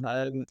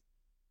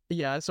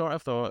 Yeah, I sort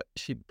of thought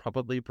she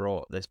probably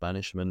brought this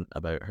banishment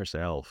about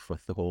herself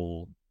with the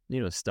whole,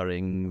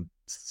 stirring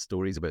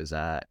stories about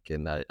Zach,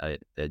 and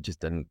it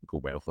just didn't go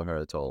well for her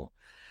at all.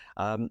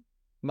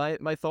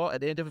 My thought at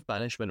the end of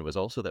banishment was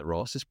also that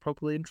Ross is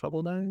probably in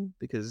trouble now,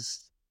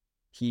 because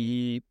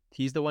he's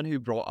the one who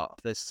brought up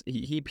this.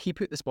 He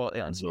put the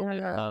spotlight on Sophie.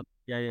 Now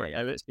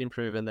it's been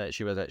proven that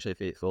she was actually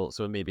faithful,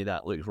 so maybe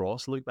that looked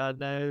Ross look bad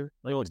now.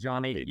 Like, will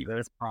Johnny keep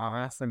his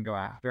promise and go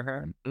after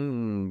her?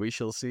 We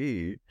shall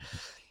see.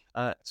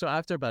 So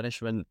after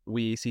banishment,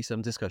 we see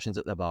some discussions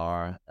at the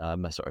bar,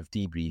 a sort of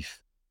debrief.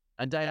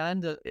 And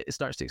Diane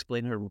starts to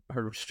explain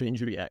her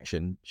strange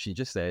reaction. She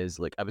just says,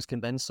 like, I was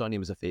convinced Sonia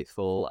was a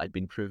faithful. I'd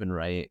been proven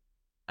right.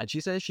 And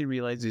she says she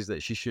realizes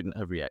that she shouldn't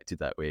have reacted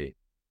that way.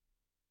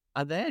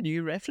 And then,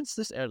 you referenced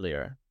this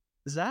earlier,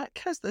 Zach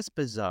has this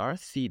bizarre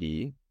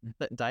theory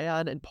that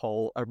Diane and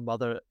Paul are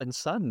mother and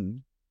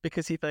son,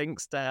 because he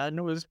thinks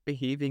Diane was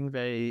behaving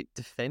very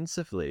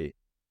defensively.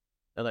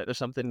 And, like, there's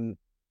something,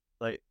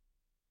 like,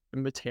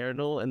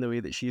 maternal in the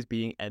way that she's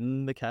being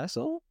in the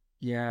castle.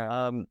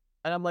 Yeah. And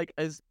I'm like,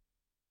 is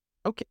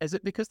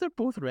it because they're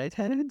both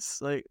redheads?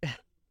 Like,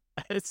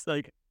 it's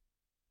like,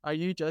 do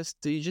you just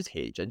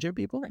hate ginger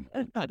people?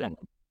 I don't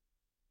know.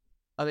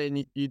 I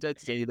mean, you did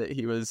say that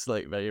he was,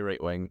 like, very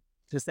right wing.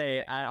 To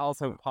say, and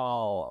also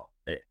Paul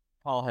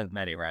has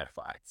many red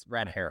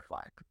hair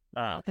flags.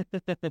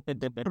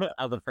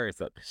 As a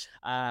person,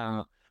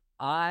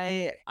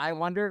 I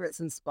wonder if it's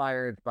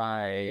inspired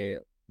by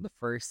the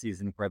first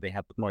season where they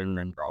had the boyfriend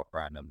and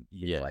girlfriend, and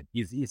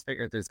he's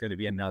figured there's going to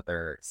be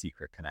another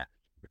secret connection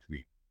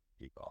between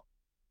people.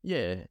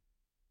 Yeah,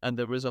 and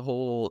there was a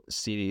whole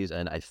series,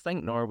 and I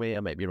think Norway, I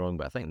might be wrong,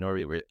 but I think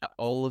Norway, where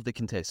all of the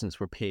contestants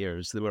were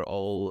pairs. They were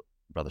all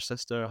brother,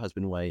 sister,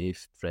 husband,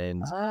 wife,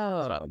 friends.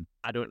 So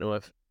I don't know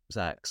if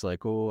Zach's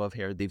like, oh, I've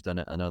heard they've done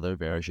it in other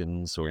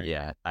versions. So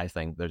I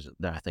think there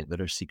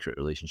are secret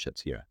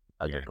relationships here.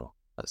 I don't know.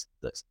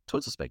 That's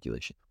total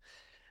speculation.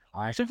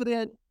 So for the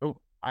end,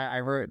 I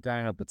wrote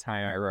down at the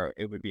time. I wrote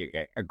it would be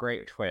a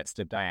great twist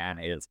if Diane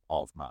is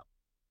Paul's mom.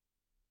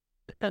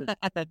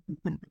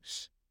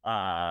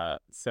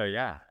 So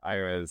yeah, I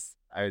was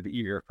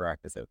eager for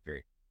episode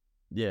 3.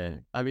 Yeah,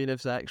 I mean,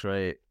 if Zach's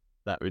right,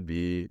 that would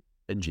be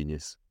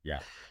ingenious. Yeah.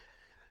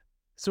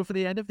 So for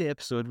the end of the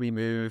episode, we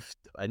moved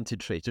into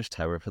Traitors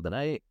Tower for the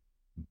night.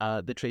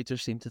 The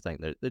traitors seem to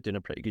think they're doing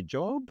a pretty good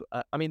job.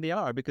 I mean, they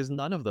are, because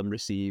none of them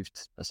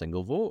received a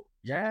single vote.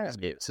 Yeah.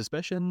 Escaped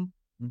suspicion.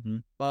 Mm-hmm.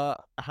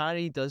 But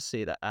Harry does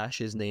say that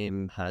Ash's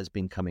name has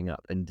been coming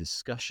up in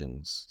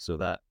discussions, so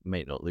that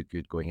might not look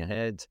good going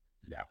ahead.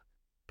 Yeah.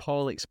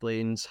 Paul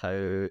explains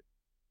how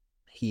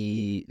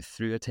he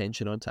threw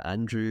attention onto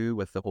Andrew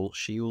with the whole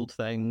shield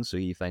thing, so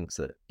he thinks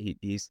that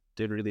he's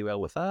doing really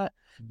well with that.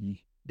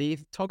 They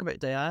talk about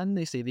Diane.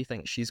 They say they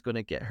think she's going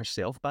to get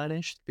herself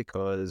banished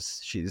because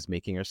she's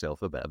making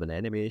herself a bit of an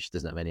enemy. She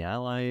doesn't have any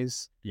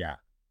allies. Yeah.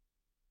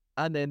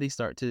 And then they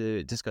start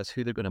to discuss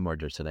who they're going to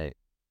murder tonight.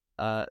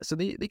 So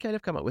they kind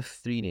of come up with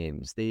 3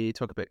 names. They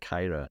talk about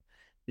Kyra.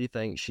 They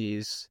think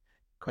she's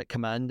quite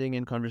commanding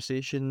in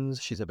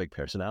conversations. She's a big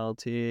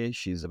personality.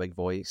 She's a big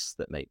voice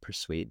that might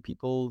persuade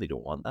people. They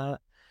don't want that.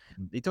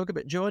 They talk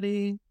about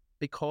Johnny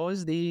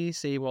because they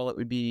say, well, it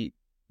would be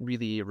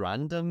really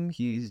random.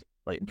 He's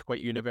like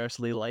quite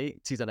universally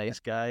liked. He's a nice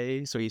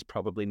guy, so he's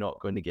probably not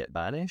going to get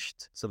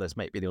banished. So this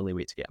might be the only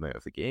way to get him out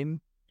of the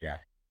game. Yeah.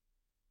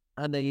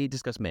 And they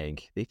discuss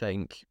Meg. They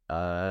think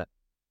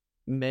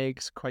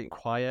Meg's quite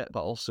quiet,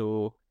 but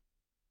also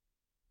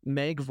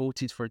Meg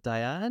voted for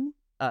Diane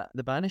at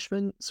the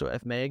banishment. So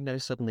if Meg now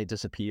suddenly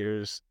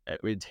disappears,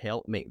 it would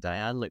help make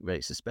Diane look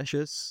very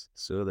suspicious.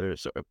 So they're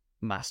sort of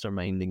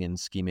masterminding and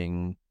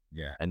scheming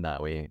in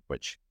that way,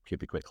 which could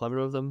be quite clever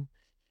of them.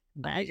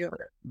 Meg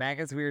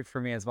is weird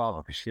for me as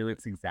well because she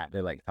looks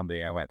exactly like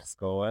somebody I went to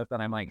school with.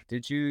 And I'm like,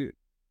 did you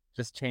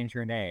just change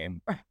your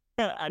name?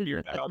 And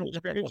you're not on the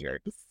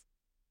strangers.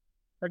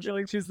 I feel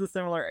like she's the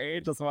similar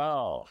age as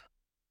well.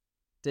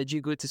 Did you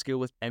go to school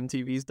with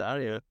MTV's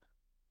Daria?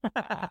 Is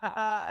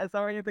that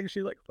what you think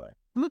she looks like?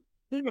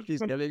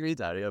 She's giving me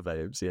Daria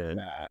vibes,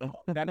 yeah.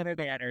 That's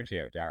the energy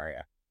of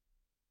Daria.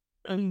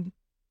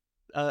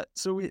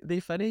 So they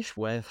finish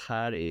with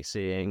Harry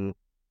saying,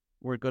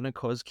 we're going to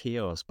cause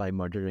chaos by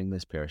murdering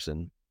this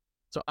person.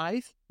 So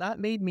that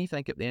made me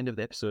think at the end of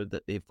the episode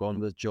that they've gone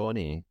with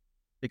Johnny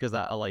because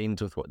that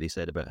aligned with what they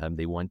said about him.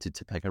 They wanted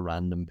to pick a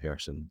random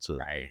person. So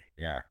right,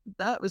 yeah.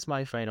 That was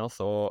my final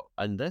thought,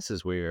 and this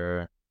is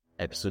where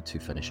episode 2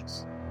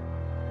 finishes.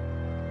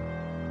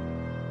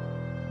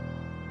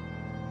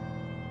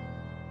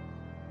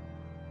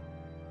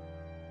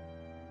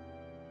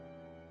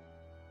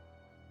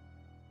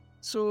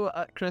 So,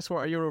 Chris, what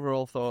are your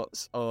overall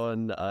thoughts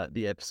on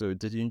the episode?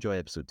 Did you enjoy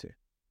episode 2?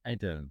 I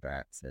did enjoy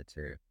episode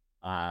 2.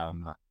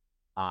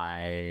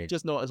 I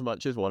just not as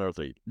much as 1 or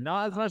 3.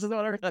 Not as much as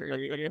 1 or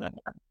 3.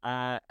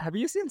 Have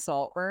you seen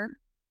Saltburn?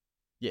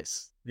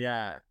 Yes.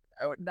 Yeah.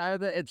 Now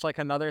that it's like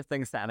another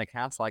thing set in a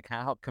castle, I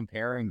can't help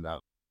comparing them.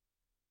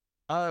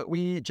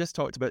 We just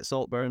talked about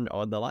Saltburn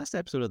on the last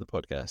episode of the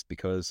podcast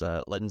because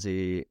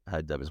Lindsay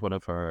that was one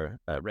of her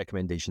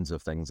recommendations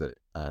of things that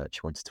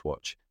she wanted to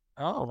watch.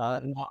 Oh,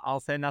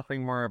 I'll say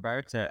nothing more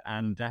about it,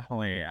 and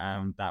definitely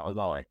that was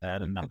all I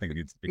said, and nothing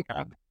needs to be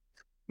cut.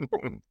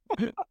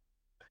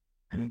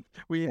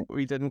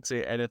 We didn't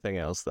say anything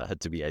else that had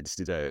to be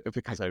edited out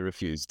because I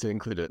refused to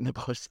include it in the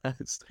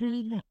podcast.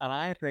 And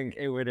I think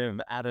it would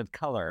have added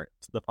color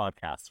to the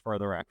podcast, for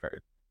the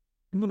record.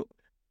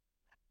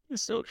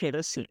 So,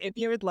 if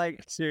you would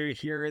like to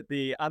hear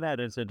the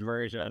unedited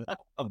version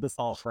of the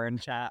Saltburn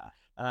chat,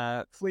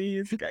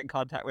 please get in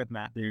contact with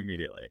Matthew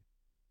immediately.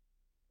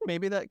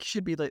 Maybe that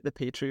should be like the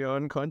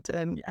Patreon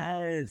content.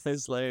 Yes.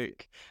 It's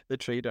like the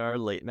Trader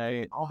late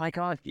night. Oh my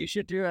God, you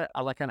should do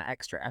like an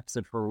extra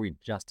episode where we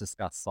just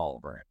discuss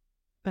Saltburn.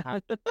 How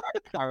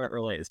it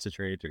relates to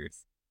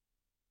Traitors.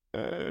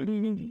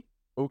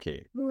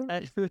 Okay.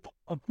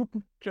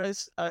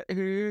 Chris,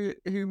 who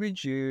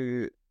would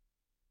you,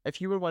 if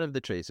you were one of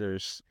the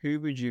Traitors, who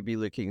would you be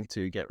looking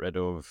to get rid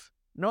of?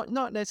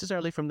 Not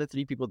necessarily from the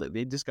 3 people that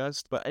they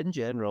discussed, but in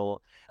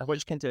general,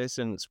 which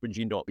contestants would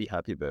you not be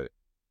happy about?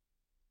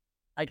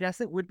 I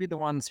guess it would be the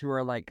ones who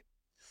are like,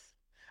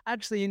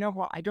 actually, you know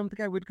what? I don't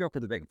think I would go for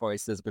the big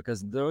voices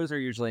because those are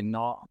usually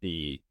not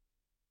the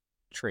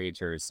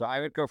traitors. So I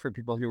would go for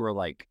people who were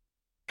like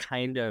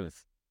kind of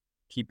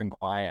keeping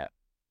quiet.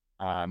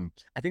 I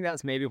think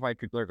that's maybe why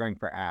people are going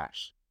for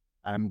Ash.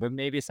 But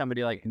maybe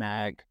somebody like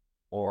Mag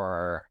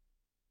or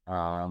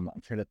I'm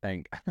trying to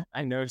think.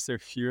 I know so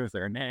few of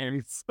their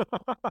names.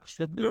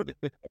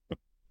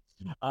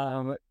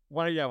 One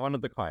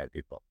of the quiet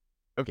people.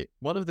 Okay,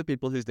 one of the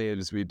people whose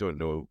names we don't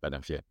know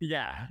enough yet.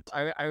 Yeah,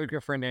 I would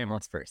go for a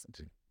nameless person.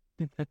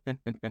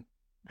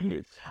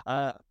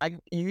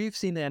 You've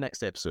seen the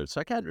next episode, so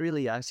I can't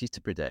really ask you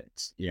to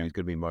predict who's going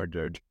to be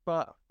murdered.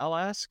 But I'll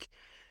ask,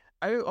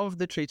 out of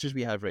the traitors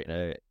we have right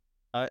now,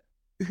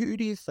 who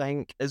do you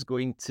think is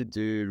going to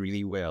do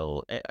really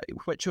well?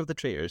 Which of the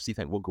traitors do you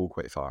think will go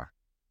quite far?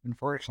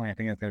 Unfortunately, I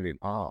think it's going to be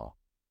Paul.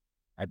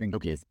 I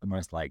think he's the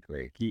most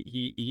likely.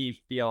 He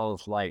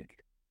feels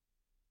like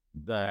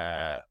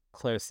the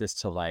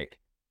closest to like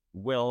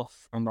Will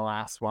from the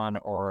last one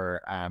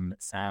or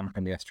Sam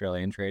from the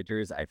Australian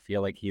Traitors. I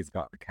feel like he's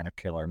got the kind of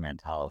killer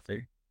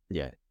mentality.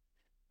 Yeah,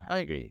 I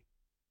agree.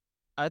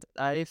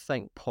 I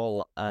think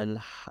Paul, and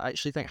I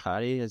actually think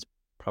Harry is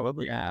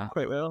probably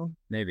quite well.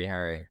 Maybe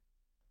Harry.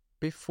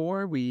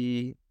 Before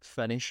we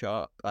finish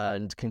up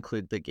and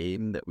conclude the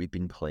game that we've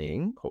been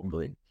playing,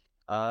 hopefully,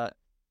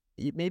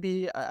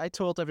 maybe I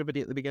told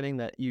everybody at the beginning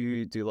that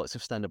you do lots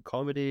of stand-up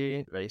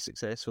comedy very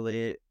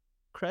successfully.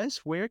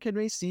 Chris, where can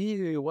we see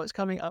you? What's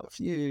coming up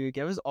for you?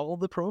 Give us all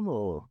the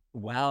promo.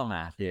 Well,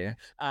 Matthew,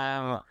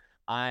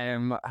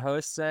 I'm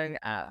hosting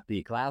at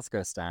the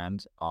Glasgow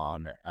stand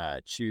on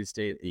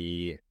Tuesday,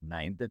 the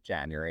 9th of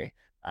January.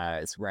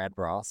 It's Red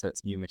Raw, so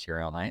it's new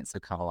material night, so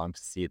come along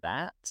to see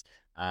that.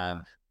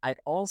 I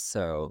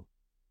also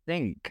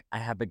think I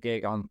have a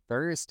gig on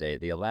Thursday,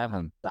 the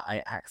 11th, that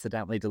I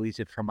accidentally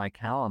deleted from my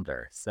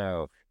calendar.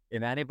 So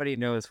if anybody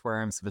knows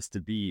where I'm supposed to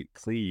be,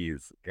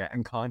 please get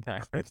in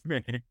contact with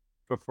me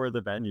before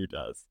the venue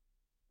does.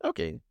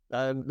 Okay,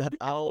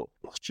 I'll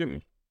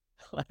shoot.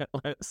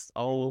 Let's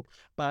all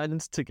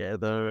band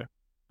together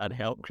and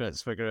help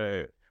Chris figure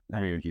out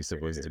where he's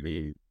supposed to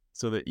be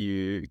so that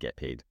you get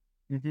paid.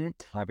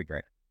 That'd be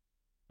great.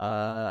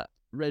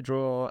 Red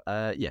Raw,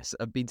 yes,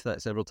 I've been to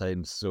that several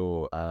times,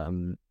 so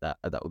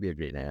that will be a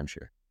great night, I'm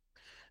sure.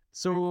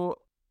 So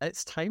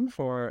it's time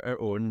for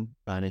our own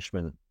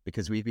banishment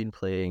because we've been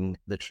playing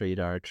the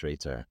Traitor.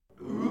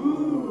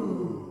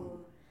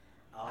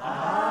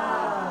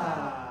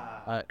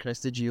 Chris,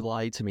 did you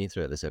lie to me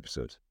throughout this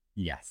episode?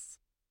 Yes.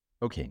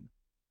 Okay.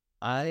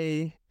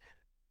 I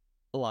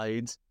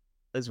lied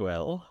as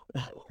well.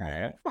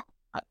 Okay.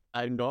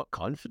 I'm not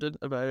confident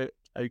about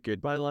how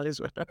good my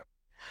lies were.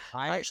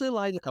 I actually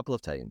lied a couple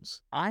of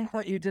times. I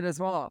thought you did as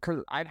well,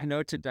 because I've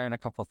noted down a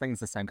couple of things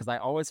this time, because I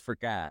always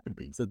forget.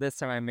 So this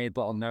time I made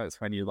little notes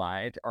when you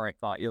lied, or I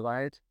thought you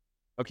lied.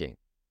 Okay.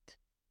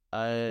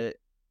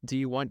 Do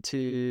you want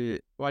to...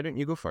 Why don't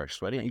you go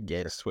first? Why don't you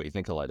guess what you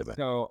think I lied about?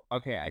 So,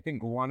 okay, I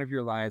think one of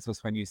your lies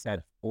was when you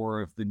said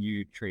 4 of the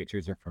new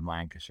traitors are from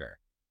Lancashire.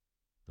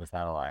 Was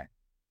that a lie?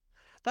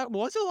 That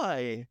was a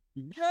lie.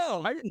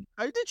 No.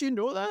 How did you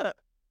know that?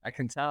 I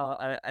can tell.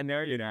 I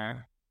know you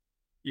now.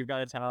 You've got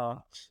to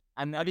tell.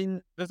 And I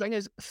mean, the thing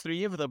is,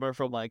 3 of them are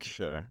from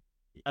Lancashire.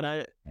 And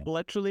I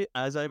literally,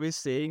 as I was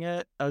saying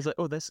it, I was like,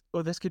 oh, this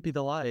could be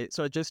the lie.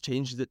 So I just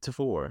changed it to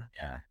 4.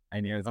 Yeah, I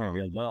knew it was going to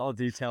be a little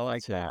detail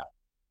like that.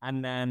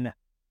 And then,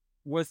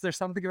 was there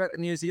something about the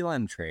New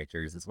Zealand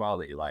traitors as well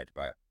that you lied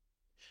about?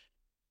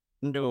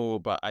 No,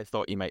 but I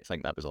thought you might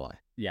think that was a lie.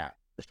 Yeah.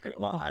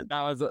 Well,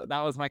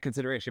 that was my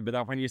consideration. But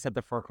then when you said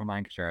the 4 from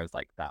Lancashire, I was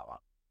like, that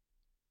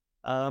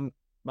one.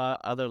 My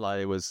other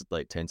lie was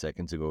like 10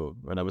 seconds ago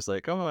when I was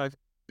like, oh, I've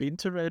been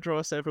to Red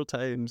Raw several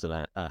times, and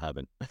I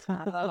haven't.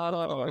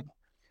 I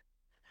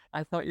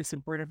thought you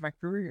supported my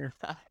career.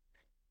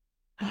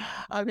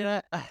 I mean,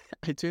 I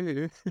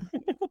do.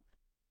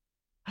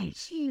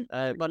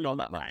 But not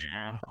that much.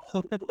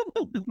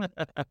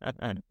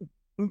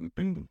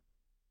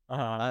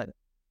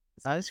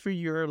 As for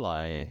your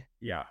lie,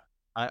 yeah,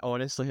 I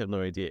honestly have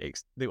no idea.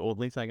 The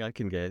only thing I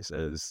can guess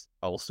is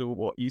also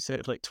what you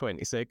said like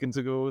 20 seconds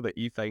ago, that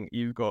you think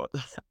you've got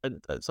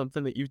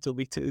something that you've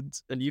deleted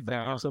and you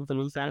think something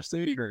was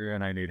Thursday. Sure,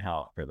 and I need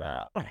help for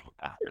that.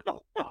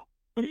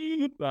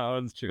 That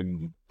one's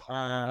true.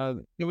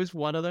 There was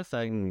one other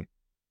thing,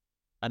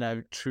 and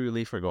I've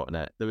truly forgotten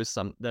it. There was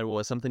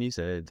something you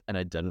said, and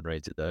I didn't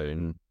write it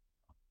down.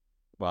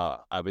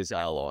 Well, I was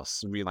at a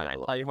loss, really.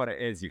 I'll tell you what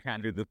it is. You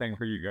can't do the thing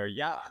where you go,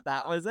 yeah,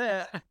 that was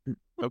it.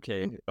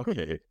 Okay.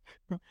 It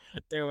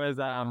was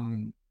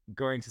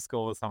going to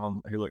school with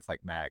someone who looks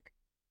like Meg.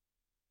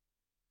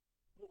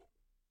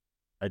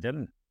 I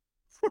didn't.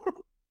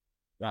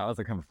 That was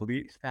a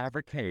complete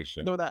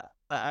fabrication. No, that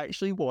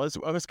actually was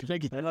what I was going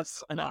to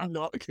guess, and I'm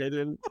not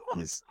kidding.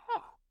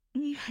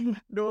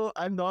 No,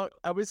 I'm not.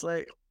 I was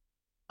like,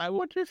 I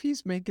wonder if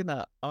he's making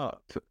that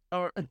up.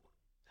 Or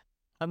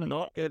I'm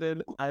not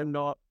kidding.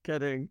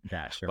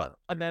 Yeah, sure. But,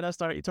 and then I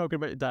started talking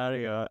about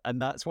Daria,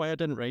 and that's why I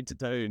didn't write it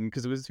down,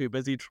 because I was too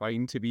busy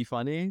trying to be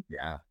funny.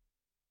 Yeah.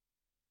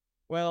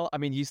 Well, I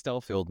mean, you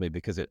still fooled me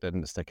because it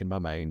didn't stick in my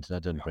mind, and I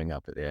didn't bring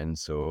up at the end.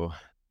 So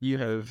you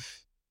are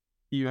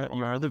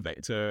the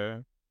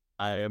victor.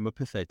 I am a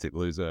pathetic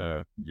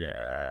loser.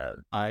 Yeah.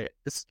 I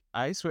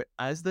swear,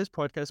 as this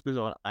podcast goes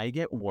on, I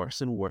get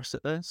worse and worse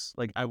at this.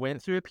 Like, I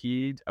went through a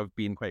period of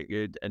being quite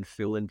good and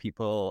fooling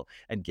people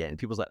and getting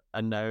people's,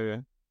 and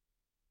now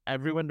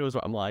everyone knows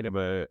what I'm lying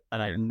about,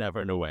 and I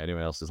never know what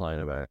anyone else is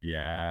lying about.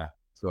 Yeah.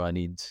 So I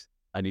need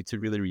to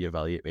really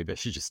reevaluate. Maybe I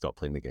should just stop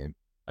playing the game.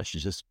 I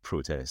should just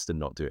protest and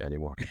not do it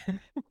anymore.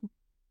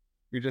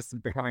 You're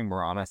just becoming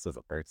more honest as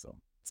a person.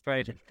 It's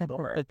very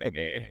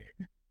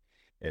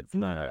It's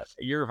not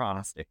your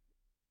honesty.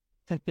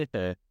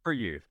 For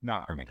you,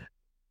 not for me.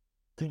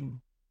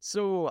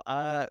 So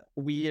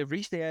we have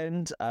reached the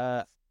end.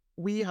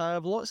 We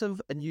have lots of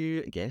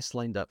new guests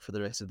lined up for the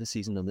rest of the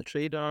season on the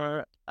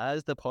Trader.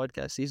 As the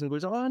podcast season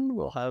goes on,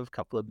 we'll have a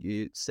couple of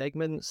new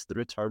segments, the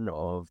return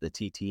of the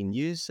TT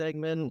News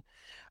segment.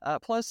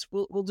 Plus,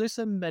 we'll do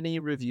some mini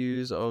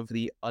reviews of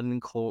the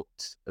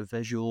Uncloaked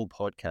Visual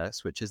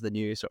podcast, which is the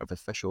new sort of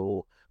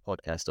official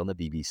podcast on the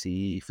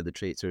BBC for the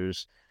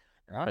Traitors.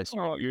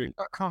 Oh, you're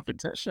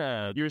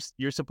competition.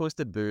 You're supposed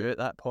to boo at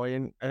that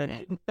point.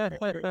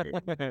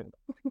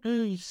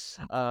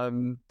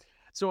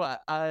 So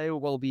I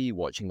will be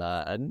watching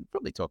that and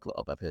probably talk a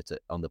little bit about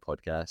it on the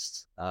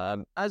podcast.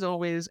 As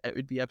always, it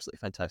would be absolutely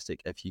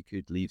fantastic if you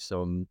could leave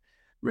some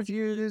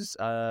reviews,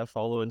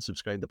 follow and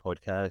subscribe the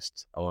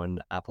podcast on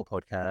Apple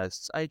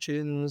Podcasts,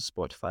 iTunes,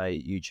 Spotify,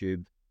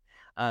 YouTube.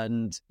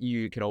 And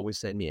you can always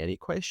send me any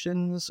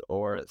questions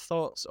or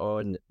thoughts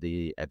on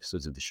the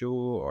episodes of the show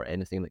or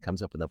anything that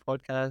comes up in the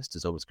podcast.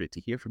 It's always great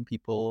to hear from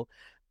people.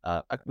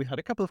 We had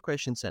a couple of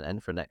questions sent in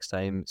for next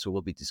time, so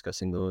we'll be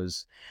discussing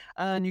those.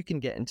 And you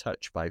can get in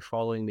touch by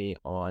following me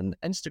on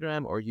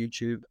Instagram or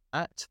YouTube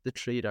at the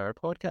Trader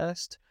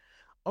Podcast,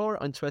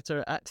 or on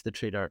Twitter at the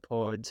Trader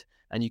Pod.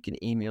 And you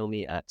can email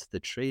me at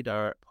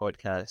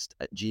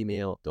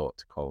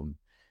thetraderpodcast@gmail.com.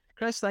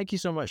 Chris, thank you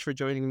so much for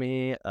joining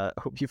me.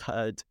 Hope you've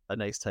had a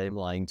nice time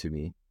lying to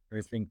me.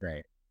 It's been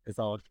great. It's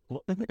all.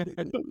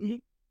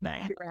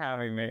 Thanks for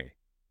having me.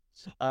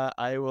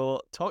 I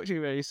will talk to you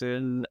very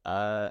soon.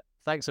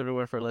 Thanks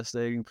everyone for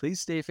listening.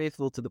 Please stay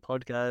faithful to the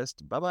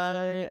podcast.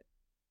 Bye-bye.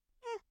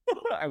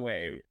 I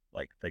wait,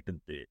 like they can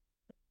do.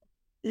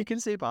 You can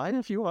say bye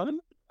if you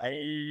want.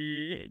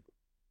 Bye.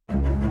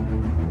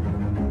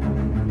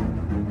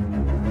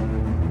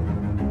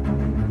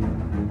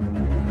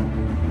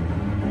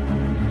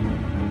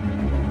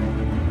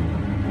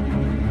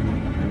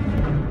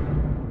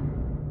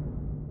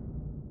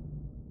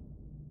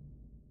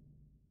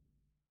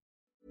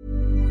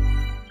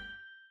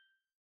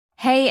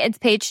 Hey, it's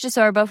Paige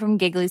DeSorbo from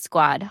Giggly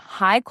Squad.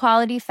 High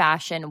quality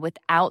fashion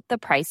without the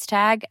price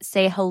tag.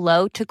 Say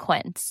hello to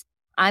Quince.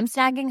 I'm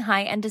snagging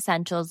high-end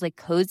essentials like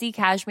cozy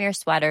cashmere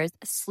sweaters,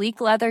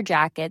 sleek leather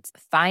jackets,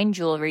 fine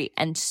jewelry,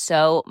 and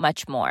so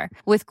much more.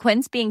 With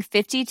Quince being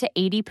 50 to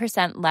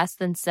 80% less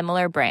than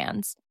similar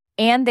brands.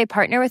 And they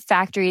partner with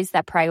factories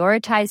that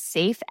prioritize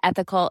safe,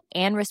 ethical,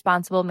 and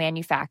responsible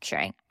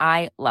manufacturing.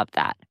 I love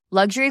that.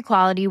 Luxury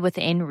quality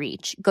within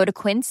reach. Go to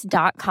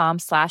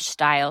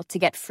quince.com/style to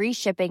get free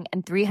shipping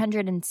and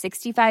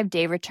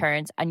 365-day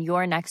returns on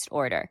your next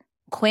order.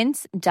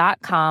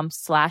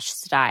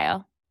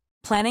 Quince.com/style.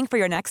 Planning for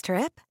your next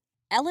trip?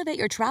 Elevate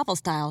your travel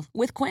style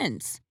with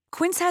Quince.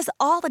 Quince has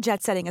all the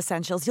jet-setting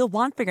essentials you'll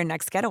want for your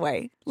next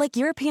getaway, like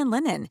European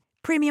linen,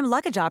 premium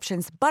luggage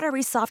options,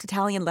 buttery soft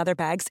Italian leather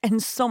bags,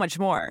 and so much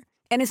more.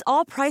 And is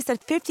all priced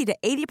at 50 to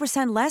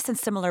 80% less than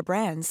similar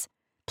brands.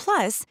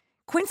 Plus,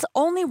 Quince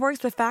only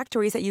works with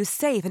factories that use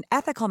safe and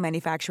ethical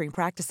manufacturing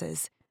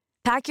practices.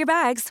 Pack your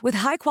bags with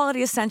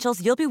high-quality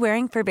essentials you'll be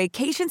wearing for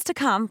vacations to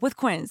come with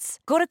Quince.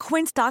 Go to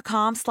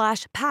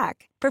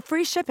quince.com/pack for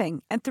free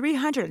shipping and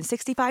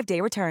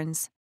 365-day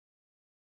returns.